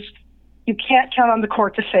elections. You can't count on the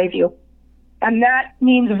court to save you. And that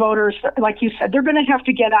means voters, like you said, they're going to have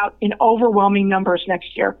to get out in overwhelming numbers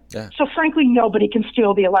next year. Yeah. So frankly, nobody can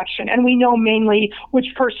steal the election. And we know mainly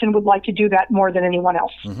which person would like to do that more than anyone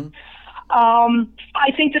else.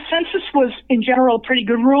 I think the census was, in general, a pretty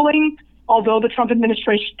good ruling, although the Trump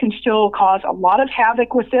administration can still cause a lot of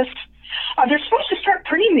havoc with this. They're supposed to start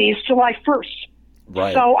printing these July 1st.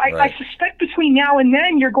 Right. So I suspect between now and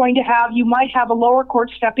then you might have a lower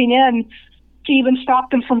court stepping in to even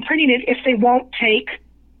stop them from printing it if they won't take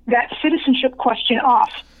that citizenship question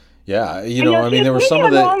off. Yeah, there was some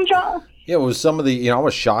of the... Yeah, it was some of the, I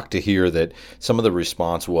was shocked to hear that some of the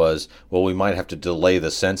response was, well, we might have to delay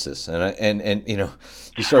the census. And you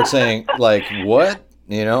start saying, like, what?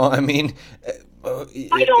 I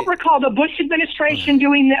don't recall the Bush administration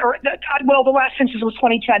doing that, the last census was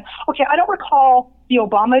 2010. Okay, I don't recall the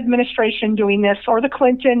Obama administration doing this, or the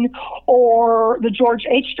Clinton or the George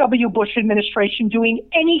H.W. Bush administration doing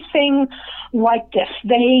anything like this.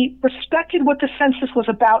 They respected what the census was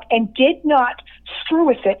about and did not screw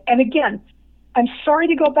with it. And again, I'm sorry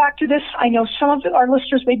to go back to this. I know some of our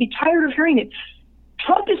listeners may be tired of hearing it.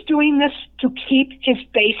 Trump is doing this to keep his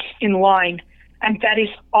base in line. And that is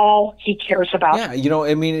all he cares about. Yeah,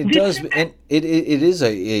 it does, and it is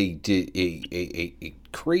a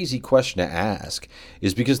crazy question to ask,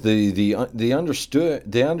 is because the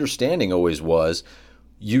understanding always was,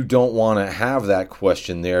 you don't want to have that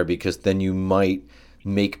question there because then you might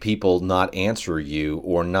make people not answer you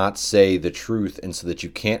or not say the truth, and so that you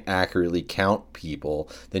can't accurately count people,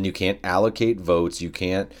 then you can't allocate votes, you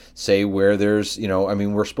can't say where there's,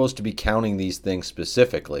 we're supposed to be counting these things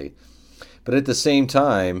specifically. But at the same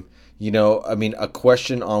time, a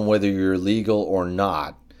question on whether you're legal or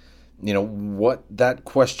not, what that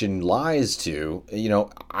question lies to,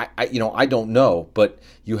 I don't know, but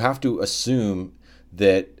you have to assume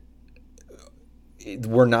that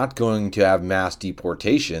we're not going to have mass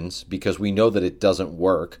deportations because we know that it doesn't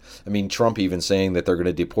work. Trump even saying that they're going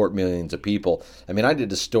to deport millions of people. I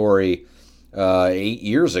did a story 8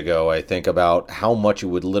 years ago, I think, about how much it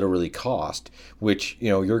would literally cost, which,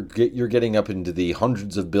 you're getting up into the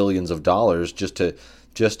hundreds of billions of dollars just to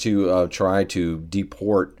try to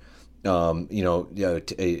deport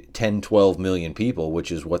 10, 12 million people,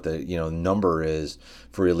 which is what the number is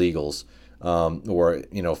for illegals, or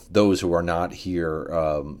those who are not here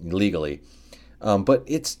legally. But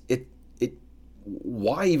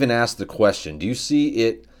why even ask the question? Do you see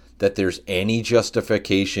it that there's any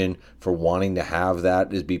justification for wanting to have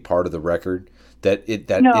that as be part of the record? That it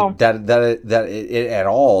at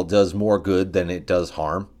all does more good than it does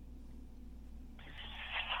harm?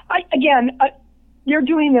 You're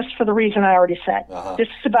doing this for the reason I already said. This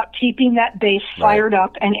is about keeping that base fired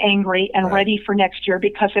up and angry and ready for next year,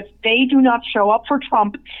 because if they do not show up for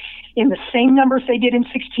Trump in the same numbers they did in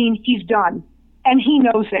 2016, he's done. And he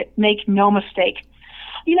knows it. Make no mistake.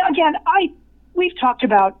 Again, we've talked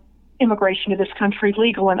about immigration to this country,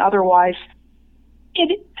 legal and otherwise.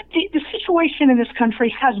 The situation in this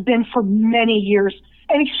country has been for many years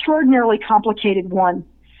an extraordinarily complicated one.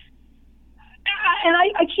 And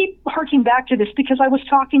I keep harking back to this because I was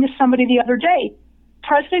talking to somebody the other day.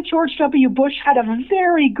 President George W. Bush had a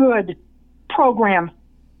very good program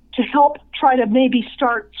to help try to maybe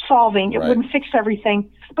start solving. It wouldn't fix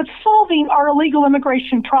everything, but solving our illegal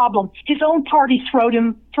immigration problem. His own party throwed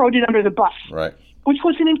it under the bus, which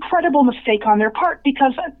was an incredible mistake on their part,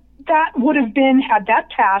 because that would have been, had that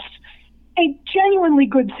passed, a genuinely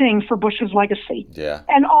good thing for Bush's legacy. Yeah.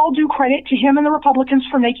 And all due credit to him and the Republicans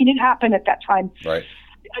for making it happen at that time. Right.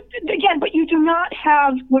 Again, but you do not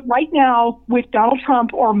have, right now with Donald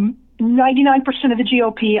Trump or 99% of the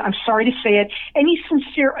GOP, I'm sorry to say it, any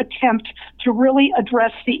sincere attempt to really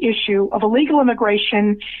address the issue of illegal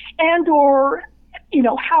immigration and or,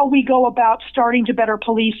 how we go about starting to better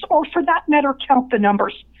police, or for that matter, count the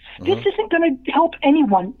numbers. This isn't going to help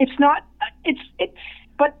anyone. It's not,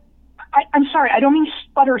 but I'm sorry, I don't mean to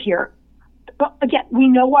sputter here. But again, we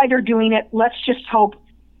know why they're doing it. Let's just hope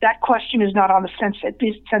that question is not on the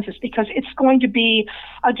census, because it's going to be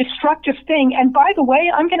a destructive thing. And by the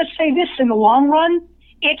way, I'm going to say this, in the long run,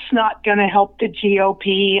 it's not going to help the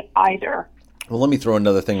GOP either. Well, let me throw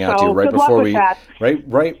another thing out to you right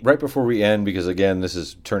before we end, because again, this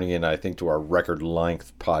is turning in, I think, to our record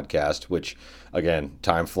length podcast, which again,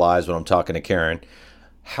 time flies when I'm talking to Karen.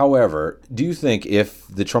 However, do you think if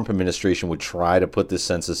the Trump administration would try to put this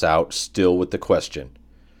census out still with the question,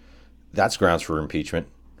 that's grounds for impeachment,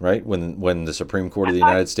 right? When the Supreme Court of the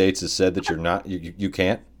United States has said that you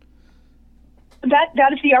can't?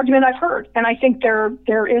 That is the argument I've heard, and I think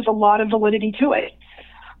there is a lot of validity to it.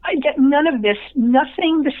 I get nothing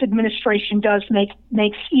this administration does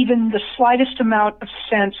makes even the slightest amount of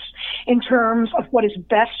sense in terms of what is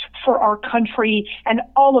best for our country and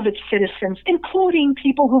all of its citizens, including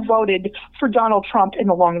people who voted for Donald Trump in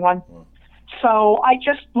the long run. So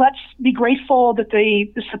let's be grateful that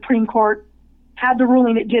the Supreme Court had the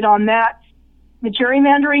ruling it did on that. The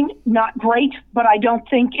gerrymandering, not great, but I don't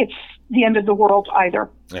think it's the end of the world either.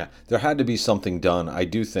 Yeah, there had to be something done, I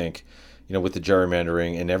do think, with the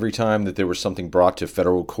gerrymandering, and every time that there was something brought to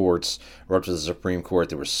federal courts or up to the Supreme Court,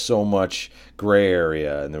 there was so much gray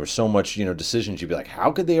area and there was so much, decisions. You'd be like,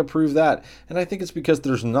 how could they approve that? And I think it's because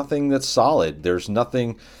there's nothing that's solid. There's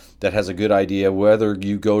nothing that has a good idea, whether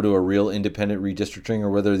you go to a real independent redistricting or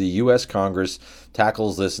whether the U.S. Congress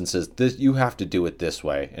tackles this and says, this, you have to do it this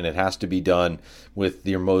way, and it has to be done with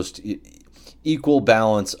your most equal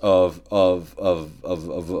balance of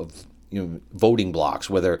voting blocks,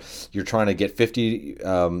 whether you're trying to get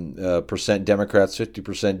 50% Democrats,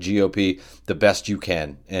 50% GOP, the best you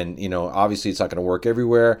can. And, obviously it's not going to work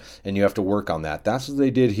everywhere, and you have to work on that. That's what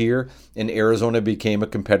they did here, and Arizona became a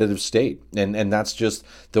competitive state. And that's just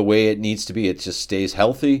the way it needs to be. It just stays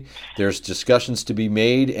healthy. There's discussions to be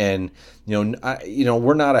made, and,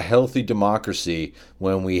 we're not a healthy democracy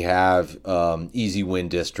when we have easy win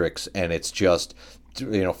districts, and it's just,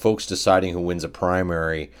 folks deciding who wins a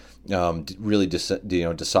primary really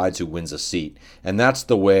decides who wins a seat. And that's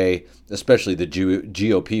the way, especially the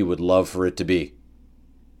GOP would love for it to be.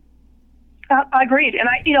 Agreed. And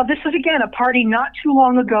this is, again, a party not too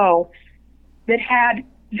long ago that had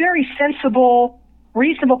very sensible,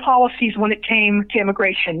 reasonable policies when it came to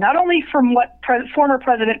immigration, not only from what former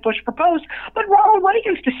President Bush proposed, but Ronald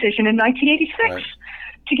Reagan's decision in 1986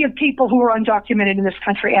 to give people who were undocumented in this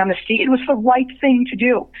country amnesty. It was the right thing to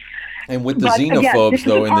do. And with the xenophobes,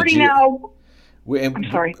 though, in the I'm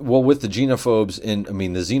sorry. Well, with the xenophobes the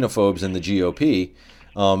xenophobes in the GOP,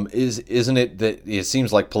 isn't it that it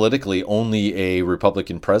seems like politically only a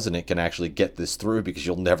Republican president can actually get this through, because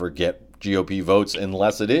you'll never get GOP votes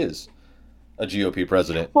unless it is a GOP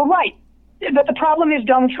president. Well, right. But the problem is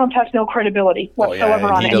Donald Trump has no credibility whatsoever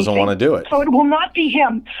on anything. He doesn't want to do it. So it will not be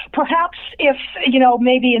him. Perhaps if,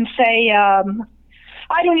 maybe in, say,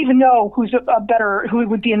 I don't even know who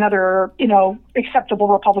would be another, acceptable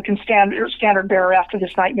Republican standard bearer after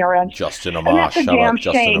this nightmare ends. Justin Amash. And that's a damn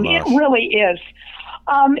shame. It really is.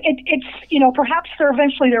 It's, perhaps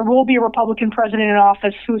eventually there will be a Republican president in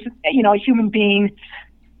office who's, a human being,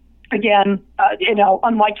 again,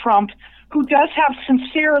 unlike Trump, who does have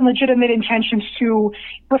sincere and legitimate intentions to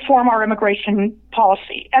reform our immigration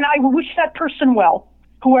policy. And I wish that person well,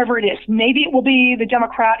 whoever it is. Maybe it will be the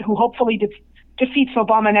Democrat who hopefully defeats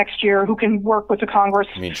Obama next year, who can work with the Congress.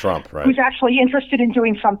 I mean, Trump, right? Who's actually interested in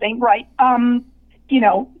doing something, right? I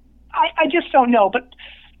just don't know. But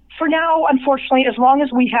for now, unfortunately, as long as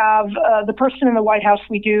we have the person in the White House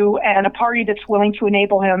we do, and a party that's willing to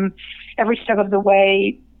enable him every step of the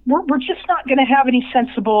way, we're just not going to have any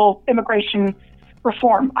sensible immigration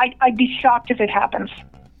reform. I'd be shocked if it happens.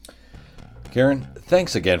 Karen,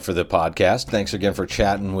 thanks again for the podcast. Thanks again for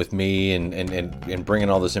chatting with me and bringing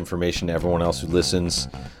all this information to everyone else who listens.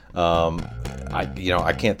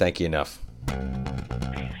 I can't thank you enough.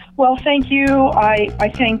 Well, thank you.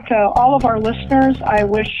 I thank all of our listeners. I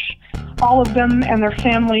wish all of them and their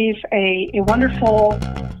families a wonderful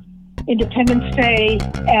Independence Day,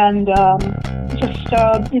 and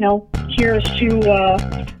here's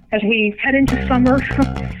to, as we head into summer,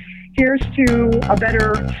 here's to a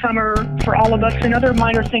better summer for all of us. Another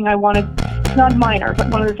minor thing it's not minor, but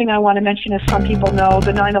one other thing I want to mention is some people know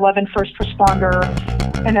the 9/11 first responder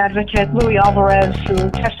and advocate Louis Alvarez, who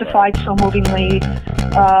testified so movingly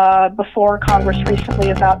before Congress recently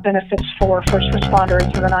about benefits for first responders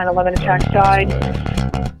in the 9/11 attacks, died.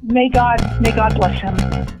 May God bless him,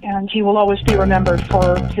 and he will always be remembered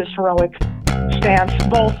for his heroic stance,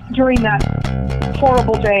 both during that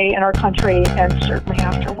horrible day in our country and certainly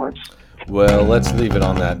afterwards. Well, let's leave it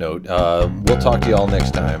on that note. We'll talk to you all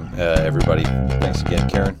next time, everybody. Thanks again,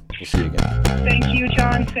 Karen. We'll see you again. Thank you,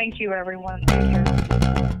 John. Thank you, everyone. Thank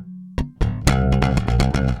you.